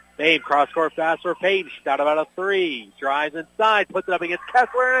 Bame cross-court pass for Peyton. She's out about a three. Drives inside. Puts it up against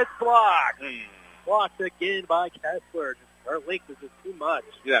Kessler, and it's blocked. Blocked again by Kessler. Her length is just too much.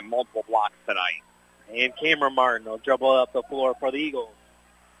 You have multiple blocks tonight. And Cameron Martin will dribble up the floor for the Eagles.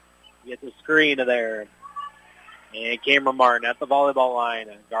 Gets a screen there. And Cameron Martin at the volleyball line.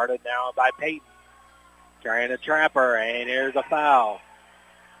 Guarded now by Peyton. Trying to trap her, and here's a foul.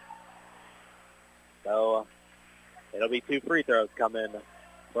 So it'll be 2 free throws coming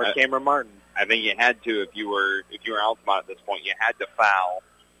for Cameron Martin. I think you had to if you were Altamont at this point. You had to foul.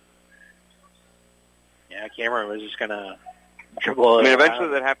 Yeah, Cameron was just going to dribble it. I mean, eventually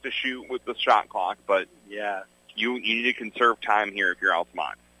they'd have to shoot with the shot clock, but yeah, you need to conserve time here if you're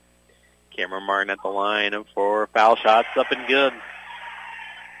Altamont. Cameron Martin at the line for foul shots, up and good.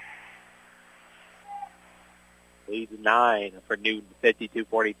 Leads 9 for Newton,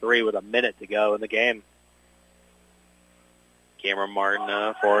 52-43 with a minute to go in the game. Cameron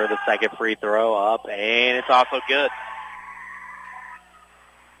Martin for the second free throw up, and it's also good.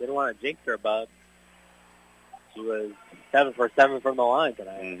 Didn't want to jinx her, bud. She was 7 for 7 from the line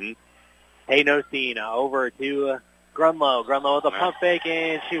tonight. Peyton Osteen over to Grunlow. Grunlow with a pump fake,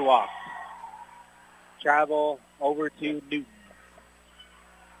 and she walks. Travel over to Newton.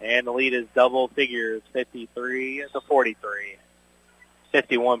 And the lead is double figures, 53-43.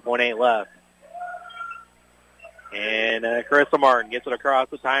 51.8 left. And Carissa Martin gets it across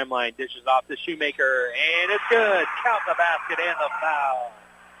the timeline, dishes off to Shoemaker, and it's good. Count the basket and the foul.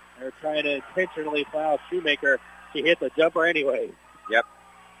 They're trying to intentionally foul Shoemaker. She hit the jumper anyway. Yep.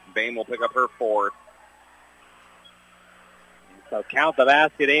 Bain will pick up her fourth. So count the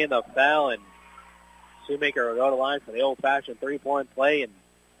basket and the foul, and Shoemaker will go to the line for the old-fashioned three-point play, and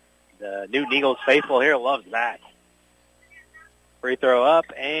the Newton Eagles faithful here loves that. Free throw up,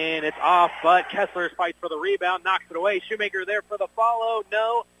 and it's off, but Kessler fights for the rebound, knocks it away. Shoemaker there for the follow.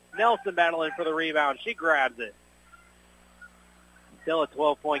 No. Nelson battling for the rebound. She grabs it. Still a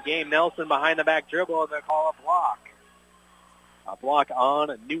 12-point game. Nelson behind the back dribble, and they call a block. A block on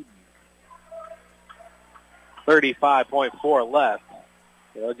Newton. 35.4 left.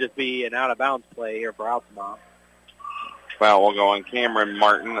 It'll just be an out-of-bounds play here for Altamont. Foul will go on Cameron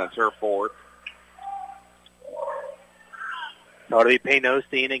Martin. That's her fourth. So it'll be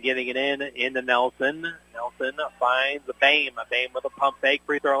Payne-Osteen and getting it into Nelson. Nelson finds Bain. Bain with a pump fake.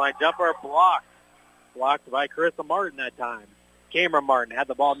 Free throw line jumper. Blocked. Blocked by Carissa Martin that time. Cameron Martin had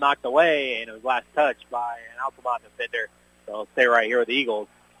the ball knocked away, and it was last touched by an Altamont defender. So it'll stay right here with the Eagles.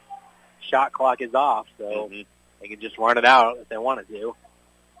 Shot clock is off, so they can just run it out if they wanted to.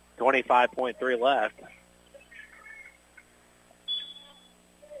 25.3 left.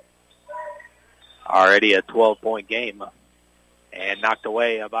 Already a 12-point game. And knocked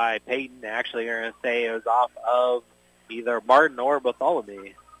away by Peyton. Actually, you're going to say it was off of either Martin or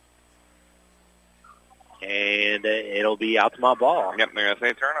Bartholomew. And it'll be Altamont ball. Yep, they're going to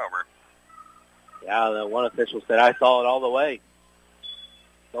say turnover. Yeah, the one official said, I saw it all the way.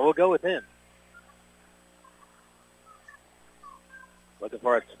 So we'll go with him. Looking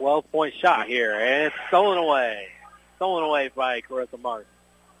for a 12-point shot here, and it's stolen away. Stolen away by Carissa Martin.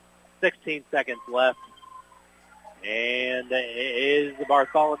 16 seconds left. And it is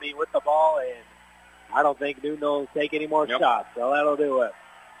Bartholomew with the ball, and I don't think Newton will take any more shots, so that'll do it.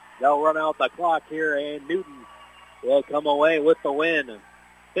 They'll run out the clock here, and Newton will come away with the win.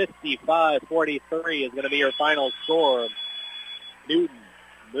 55-43 is going to be your final score. Newton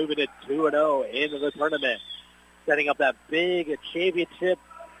moving it 2-0 into the tournament, setting up that big championship,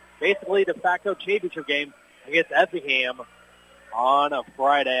 basically de facto championship game against Effingham on a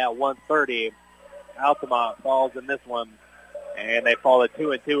Friday at 1:30. Altamont falls in this one, and they fall at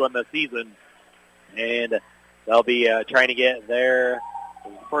 2-2 in the season, and they'll be trying to get their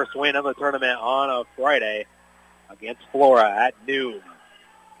first win of the tournament on a Friday against Flora at noon.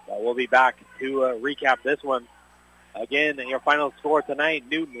 So we'll be back to recap this one. Again, your final score tonight,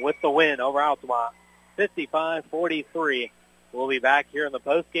 Newton with the win over Altamont, 55-43. We'll be back here in the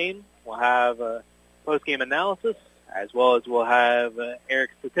postgame. We'll have postgame analysis, as well as we'll have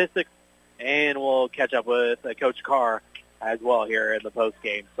Eric's statistics, and we'll catch up with Coach Carr as well here in the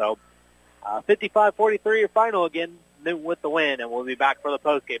postgame. So 55-43, your final again, Newton with the win, and we'll be back for the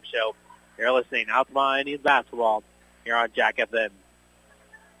postgame show. You're listening to Altamont Indians basketball here on Jack FM.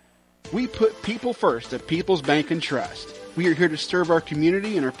 We put people first at People's Bank and Trust. We are here to serve our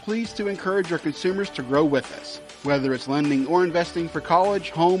community and are pleased to encourage our consumers to grow with us. Whether it's lending or investing for college,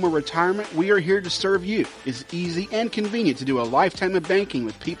 home, or retirement, we are here to serve you. It's easy and convenient to do a lifetime of banking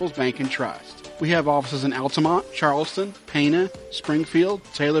with People's Bank and Trust. We have offices in Altamont, Charleston, Pana, Springfield,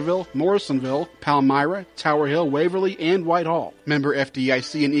 Taylorville, Morrisonville, Palmyra, Tower Hill, Waverly, and Whitehall. Member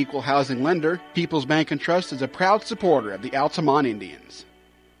FDIC and equal housing lender, People's Bank and Trust is a proud supporter of the Altamont Indians.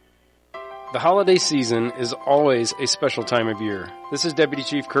 The holiday season is always a special time of year. This is Deputy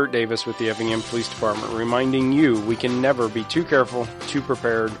Chief Kurt Davis with the Effingham Police Department reminding you we can never be too careful, too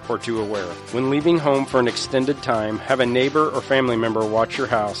prepared, or too aware. When leaving home for an extended time, have a neighbor or family member watch your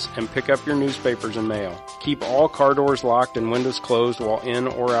house and pick up your newspapers and mail. Keep all car doors locked and windows closed while in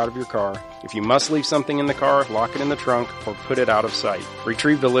or out of your car. If you must leave something in the car, lock it in the trunk or put it out of sight.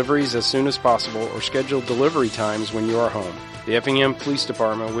 Retrieve deliveries as soon as possible or schedule delivery times when you are home. The Effingham Police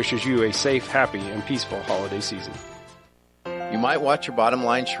Department wishes you a safe, happy, and peaceful holiday season. You might watch your bottom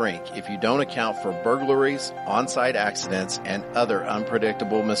line shrink if you don't account for burglaries, on-site accidents, and other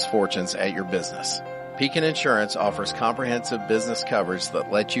unpredictable misfortunes at your business. Pekin Insurance offers comprehensive business coverage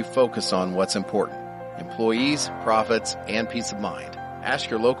that lets you focus on what's important: employees, profits, and peace of mind.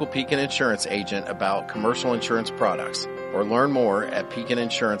 Ask your local Pekin Insurance agent about commercial insurance products or learn more at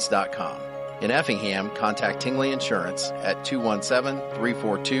PekinInsurance.com. In Effingham, contact Tingley Insurance at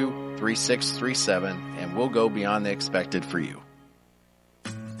 217-342-3637 and we'll go beyond the expected for you.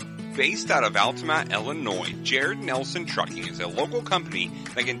 Based out of Altamont, Illinois, Jared Nelson Trucking is a local company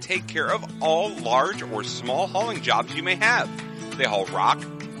that can take care of all large or small hauling jobs you may have. They haul rock,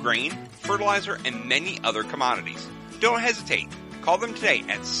 grain, fertilizer, and many other commodities. Don't hesitate. Call them today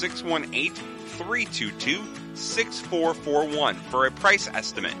at 618-322-6441 for a price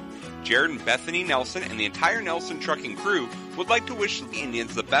estimate. Jared and Bethany Nelson and the entire Nelson Trucking crew would like to wish the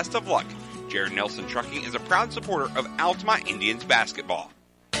Indians the best of luck. Jared Nelson Trucking is a proud supporter of Altamont Indians basketball.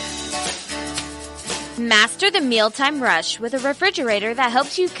 Master the mealtime rush with a refrigerator that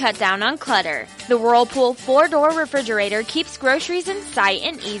helps you cut down on clutter. The Whirlpool 4-door refrigerator keeps groceries in sight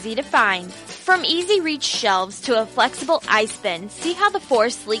and easy to find. From easy-reach shelves to a flexible ice bin, see how the 4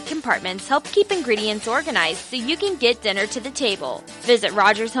 sleek compartments help keep ingredients organized so you can get dinner to the table. Visit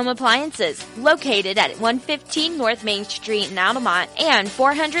Rogers Home Appliances, located at 115 North Main Street in Altamont and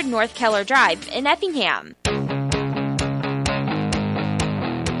 400 North Keller Drive in Effingham.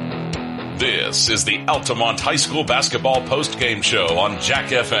 This is the Altamont High School Basketball Post-Game Show on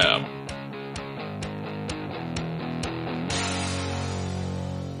Jack FM.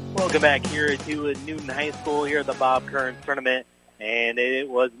 Welcome back here to Newton High School here at the Bob Kearns Tournament. And it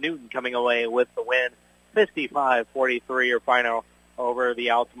was Newton coming away with the win, 55-43 your final over the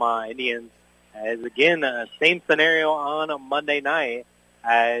Altamont Indians. As again, same scenario on a Monday night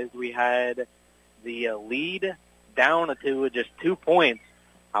as we had the lead down to just 2 points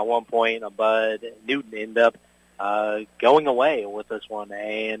at one point, but Newton ended up going away with this one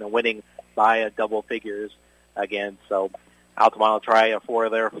and winning by double figures again. So Altamont will try for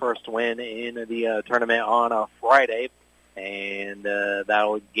their first win in the tournament on a Friday, and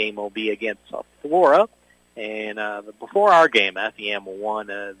that game will be against Flora. And before our game, Effingham won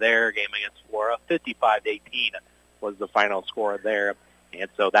their game against Flora. 55-18 was the final score there. And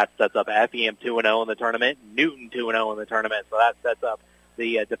so that sets up Effingham 2-0 in the tournament, Newton 2-0 in the tournament. So that sets up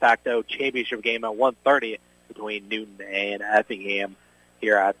the de facto championship game at 1:30 between Newton and Effingham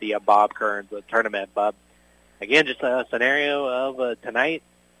here at the Bob Kearns tournament. But again, just a scenario of tonight.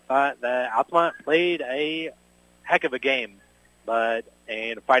 The Altamont played a heck of a game, and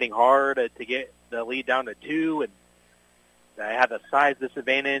fighting hard to get the lead down to 2, and they had the size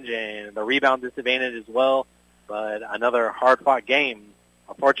disadvantage and the rebound disadvantage as well. But another hard-fought game,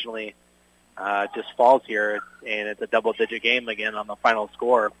 unfortunately, just falls here, and it's a double-digit game again on the final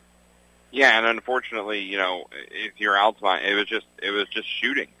score. Yeah, and unfortunately, if you're Altamont, it was just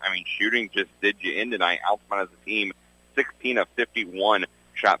shooting. I mean, shooting just did you in tonight. Altamont as a team, 16 of 51,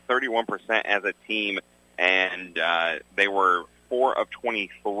 shot 31% as a team, and they were 4 of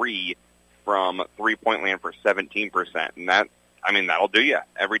 23 from three-point land for 17%, and that'll do you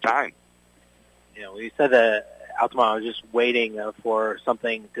every time. We said that Altamont was just waiting for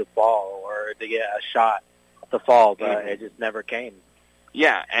something to fall or to get a shot to fall, but it just never came.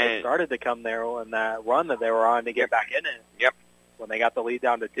 Yeah, and it started to come there in that run that they were on to get back in it. Yep. When they got the lead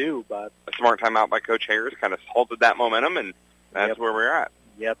down to 2, but a smart timeout by Coach Harris kind of halted that momentum, and that's where we're at.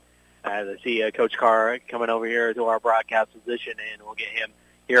 Yep. I see Coach Carr coming over here to our broadcast position, and we'll get him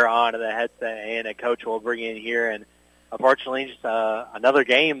here on to the headset, and a coach will bring in here. And unfortunately, just another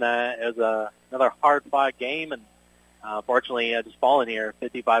game that is another hard-fought game, and unfortunately, just falling here,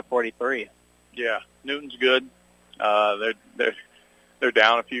 55-43. Yeah, Newton's good. They're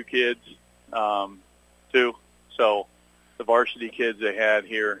down a few kids, too. So the varsity kids they had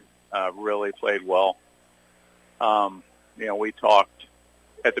here really played well. We talked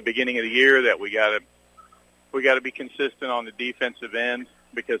at the beginning of the year that we got to be consistent on the defensive end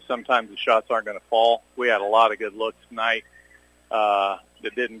because sometimes the shots aren't going to fall. We had a lot of good looks tonight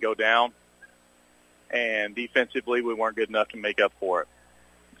that didn't go down, and defensively we weren't good enough to make up for it.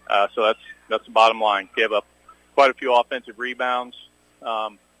 So that's the bottom line. Gave up quite a few offensive rebounds.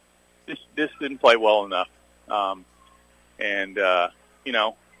 This didn't play well enough.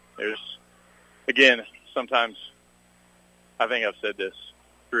 There's, again, sometimes, I think I've said this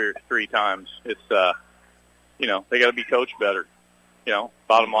three times, it's, they got to be coached better.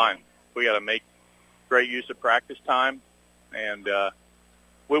 Bottom line, we got to make great use of practice time, and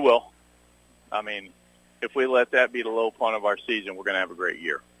we will. I mean, if we let that be the low point of our season, we're going to have a great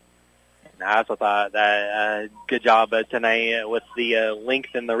year. I also thought that good job tonight with the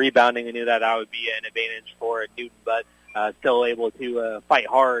length and the rebounding. We knew that would be an advantage for Newton, but still able to fight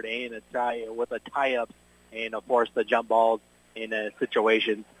hard and try with a tie-up and force the jump balls in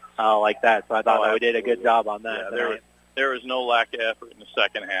situations like that. So I thought that we did a good job on that. Yeah, there was no lack of effort in the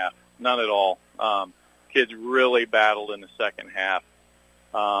second half, none at all. Kids really battled in the second half.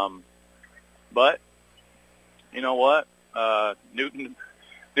 But you know what? Newton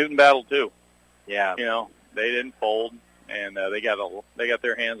battled too. Yeah. They didn't fold, and they got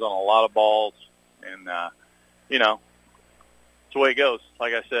their hands on a lot of balls, and it's the way it goes.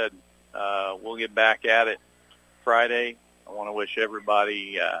 Like I said, we'll get back at it Friday, I want to wish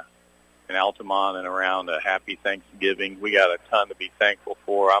everybody in Altamont and around a happy Thanksgiving. We got a ton to be thankful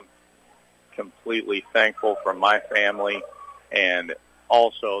for. I'm completely thankful for my family and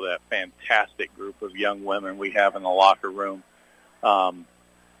also that fantastic group of young women we have in the locker room.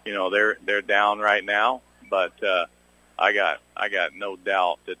 They're down right now, but I got no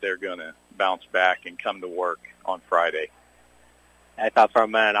doubt that they're going to bounce back and come to work on Friday. I thought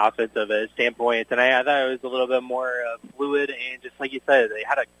from an offensive standpoint tonight, I thought it was a little bit more fluid, and just like you said, they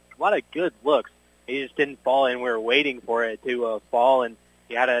had a lot of good looks. It just didn't fall, and we were waiting for it to fall, and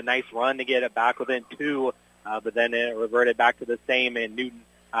he had a nice run to get it back within 2, but then it reverted back to the same, and Newton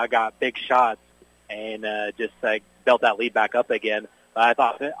got big shots and just built that lead back up again. But I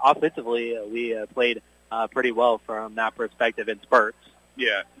thought offensively we played pretty well from that perspective in spurts.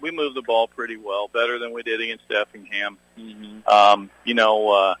 Yeah, we moved the ball pretty well, better than we did against Effingham. Mm-hmm.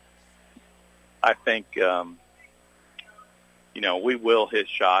 I think, we will hit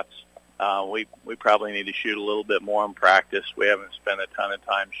shots. We probably need to shoot a little bit more in practice. We haven't spent a ton of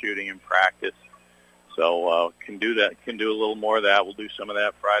time shooting in practice. So can do that. Can do a little more of that. We'll do some of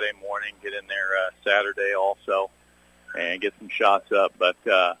that Friday morning, get in there Saturday also, and get some shots up. But,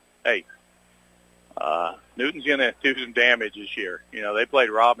 hey, Newton's going to do some damage this year. They played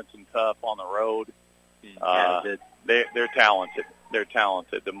Robinson tough on the road. They're talented. They're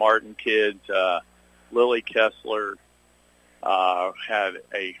talented. The Martin kids, Lily Kessler, had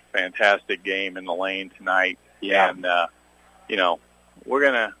a fantastic game in the lane tonight. Yeah. And, we're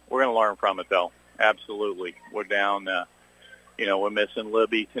going to learn from it, though. Absolutely. We're down, we're missing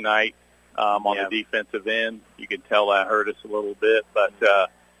Libby tonight on the defensive end. You can tell that hurt us a little bit, but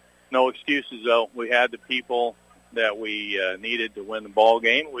no excuses, though. We had the people that we needed to win the ball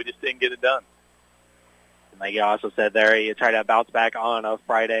game. We just didn't get it done. Like you also said there, you try to bounce back on a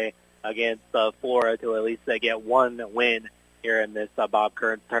Friday against Flora to at least get one win here in this Bob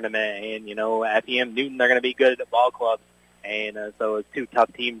Kearns tournament. And, Effingham, Newton, they're going to be good at the ball clubs. And so it's 2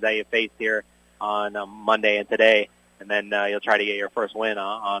 tough teams that you faced here on Monday and today. And then you'll try to get your first win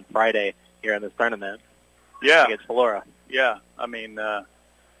on Friday here in this tournament. Yeah. Against Flora. Yeah. I mean,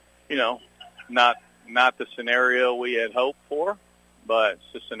 not the scenario we had hoped for, but it's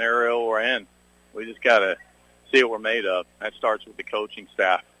the scenario we're in. We just got to see what we're made of. That starts with the coaching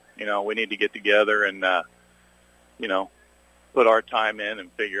staff. We need to get together and, put our time in and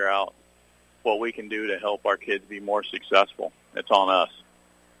figure out what we can do to help our kids be more successful. It's on us.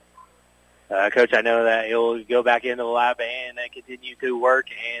 Coach, I know that you'll go back into the lab and continue to work,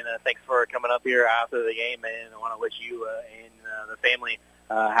 and thanks for coming up here after the game, and I want to wish you and the family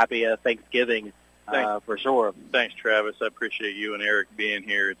happy Thanksgiving for sure. Thanks, Travis. I appreciate you and Eric being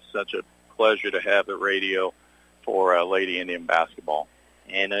here. It's such a pleasure to have the radio for Lady Indian basketball.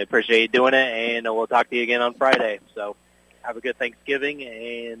 And I appreciate you doing it, and we'll talk to you again on Friday. So have a good Thanksgiving,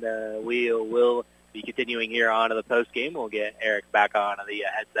 and we will be continuing here on to the post game. We'll get Eric back on the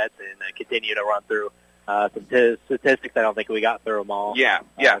headsets and continue to run through some statistics. I don't think we got through them all. Yeah.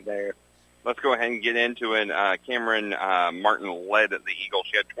 There. Let's go ahead and get into it. Cameron Martin led the Eagles.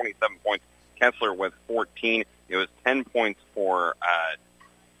 She had 27 points. Kessler with 14. It was 10 points for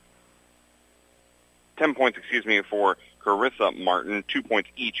Carissa Martin, 2 points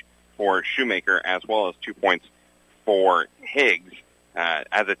each for Shoemaker, as well as 2 points for Higgs.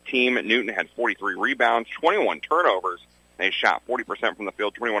 As a team, Newton had 43 rebounds, 21 turnovers. They shot 40% from the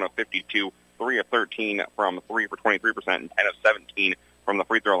field, 21 of 52, 3 of 13 from 3 for 23%, and 10 of 17 from the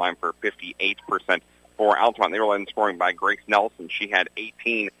free throw line for 58%. For Altamont, they were led in scoring by Grace Nelson. She had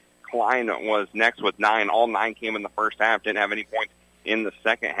 18. Klein was next with 9. All 9 came in the first half. Didn't have any points in the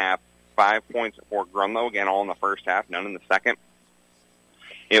second half. 5 points for Grunlow, again, all in the first half, none in the second.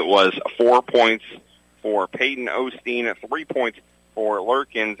 It was 4 points for Peyton Osteen, 3 points for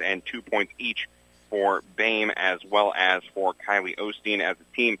Lurkins, and 2 points each for Bame, as well as for Kylie Osteen. As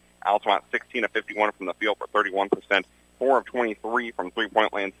a team, Altamont 16 of 51 from the field for 31%, 4 of 23 from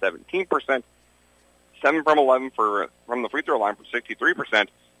three-point land, 17%, 7 from 11 from the free throw line for 63%,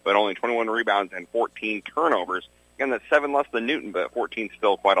 but only 21 rebounds and 14 turnovers. Again, that's 7 less than Newton, but 14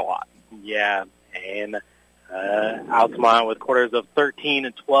 still quite a lot. Yeah, and Altamont with quarters of 13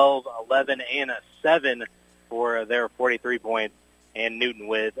 and 12, 11 and 7 for their 43 points, and Newton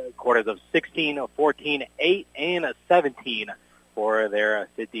with quarters of 16, 14, 8 and 17 for their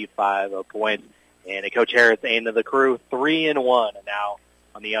 55 points. And Coach Harris and the crew 3-1 now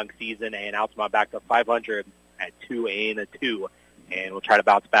on the young season, and Altamont back to 500 at 2-2, and we'll try to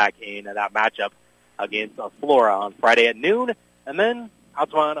bounce back in that matchup against Flora on Friday at noon, and then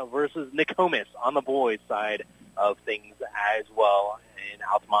Altamont versus Nokomis on the boys' side of things as well in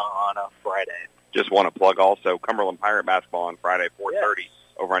Altamont on a Friday. just want to plug also Cumberland Pirate basketball on Friday, 4:30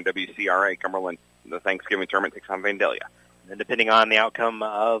 over on WCRA. Cumberland, the Thanksgiving tournament takes on Vandalia. And depending on the outcome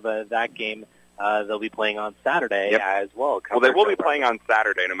of that game, they'll be playing on Saturday as well. Well, they will be playing on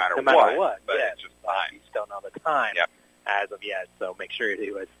Saturday no matter what. But it's just time. You just don't know the time as of yet. So make sure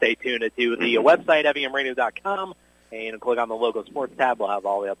to stay tuned to the website, effinghamradio.com, and click on the local sports tab. We'll have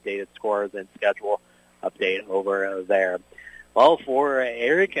all the updated scores and schedule update over there. Well, for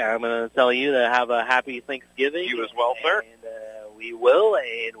Eric, I'm going to tell you to have a happy Thanksgiving. You as well, sir. And we will,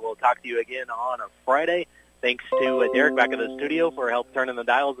 and we'll talk to you again on a Friday. Thanks to Derek back in the studio for help turning the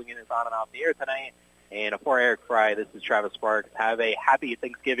dials and getting us on and off the air tonight. And for Eric Fry, this is Travis Sparks. Have a happy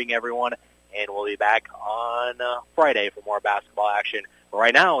Thanksgiving, everyone, and we'll be back on Friday for more basketball action. But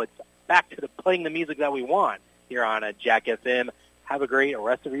right now, it's back to playing the music that we want here on Jack FM. Have a great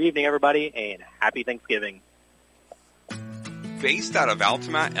rest of your evening, everybody, and happy Thanksgiving. Based out of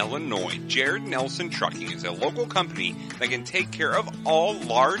Altamont, Illinois, Jared Nelson Trucking is a local company that can take care of all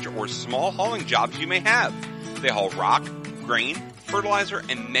large or small hauling jobs you may have. They haul rock, grain, fertilizer,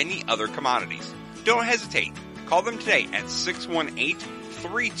 and many other commodities. Don't hesitate. Call them today at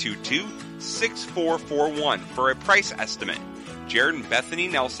 618-322-6441 for a price estimate. Jared and Bethany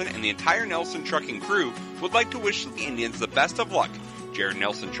Nelson and the entire Nelson Trucking crew would like to wish the Indians the best of luck. Jared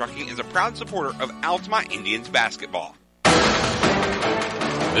Nelson Trucking is a proud supporter of Altamont Indians basketball.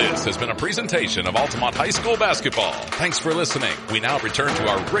 This has been a presentation of Altamont High School basketball. Thanks for listening. We now return to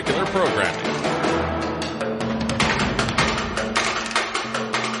our regular programming.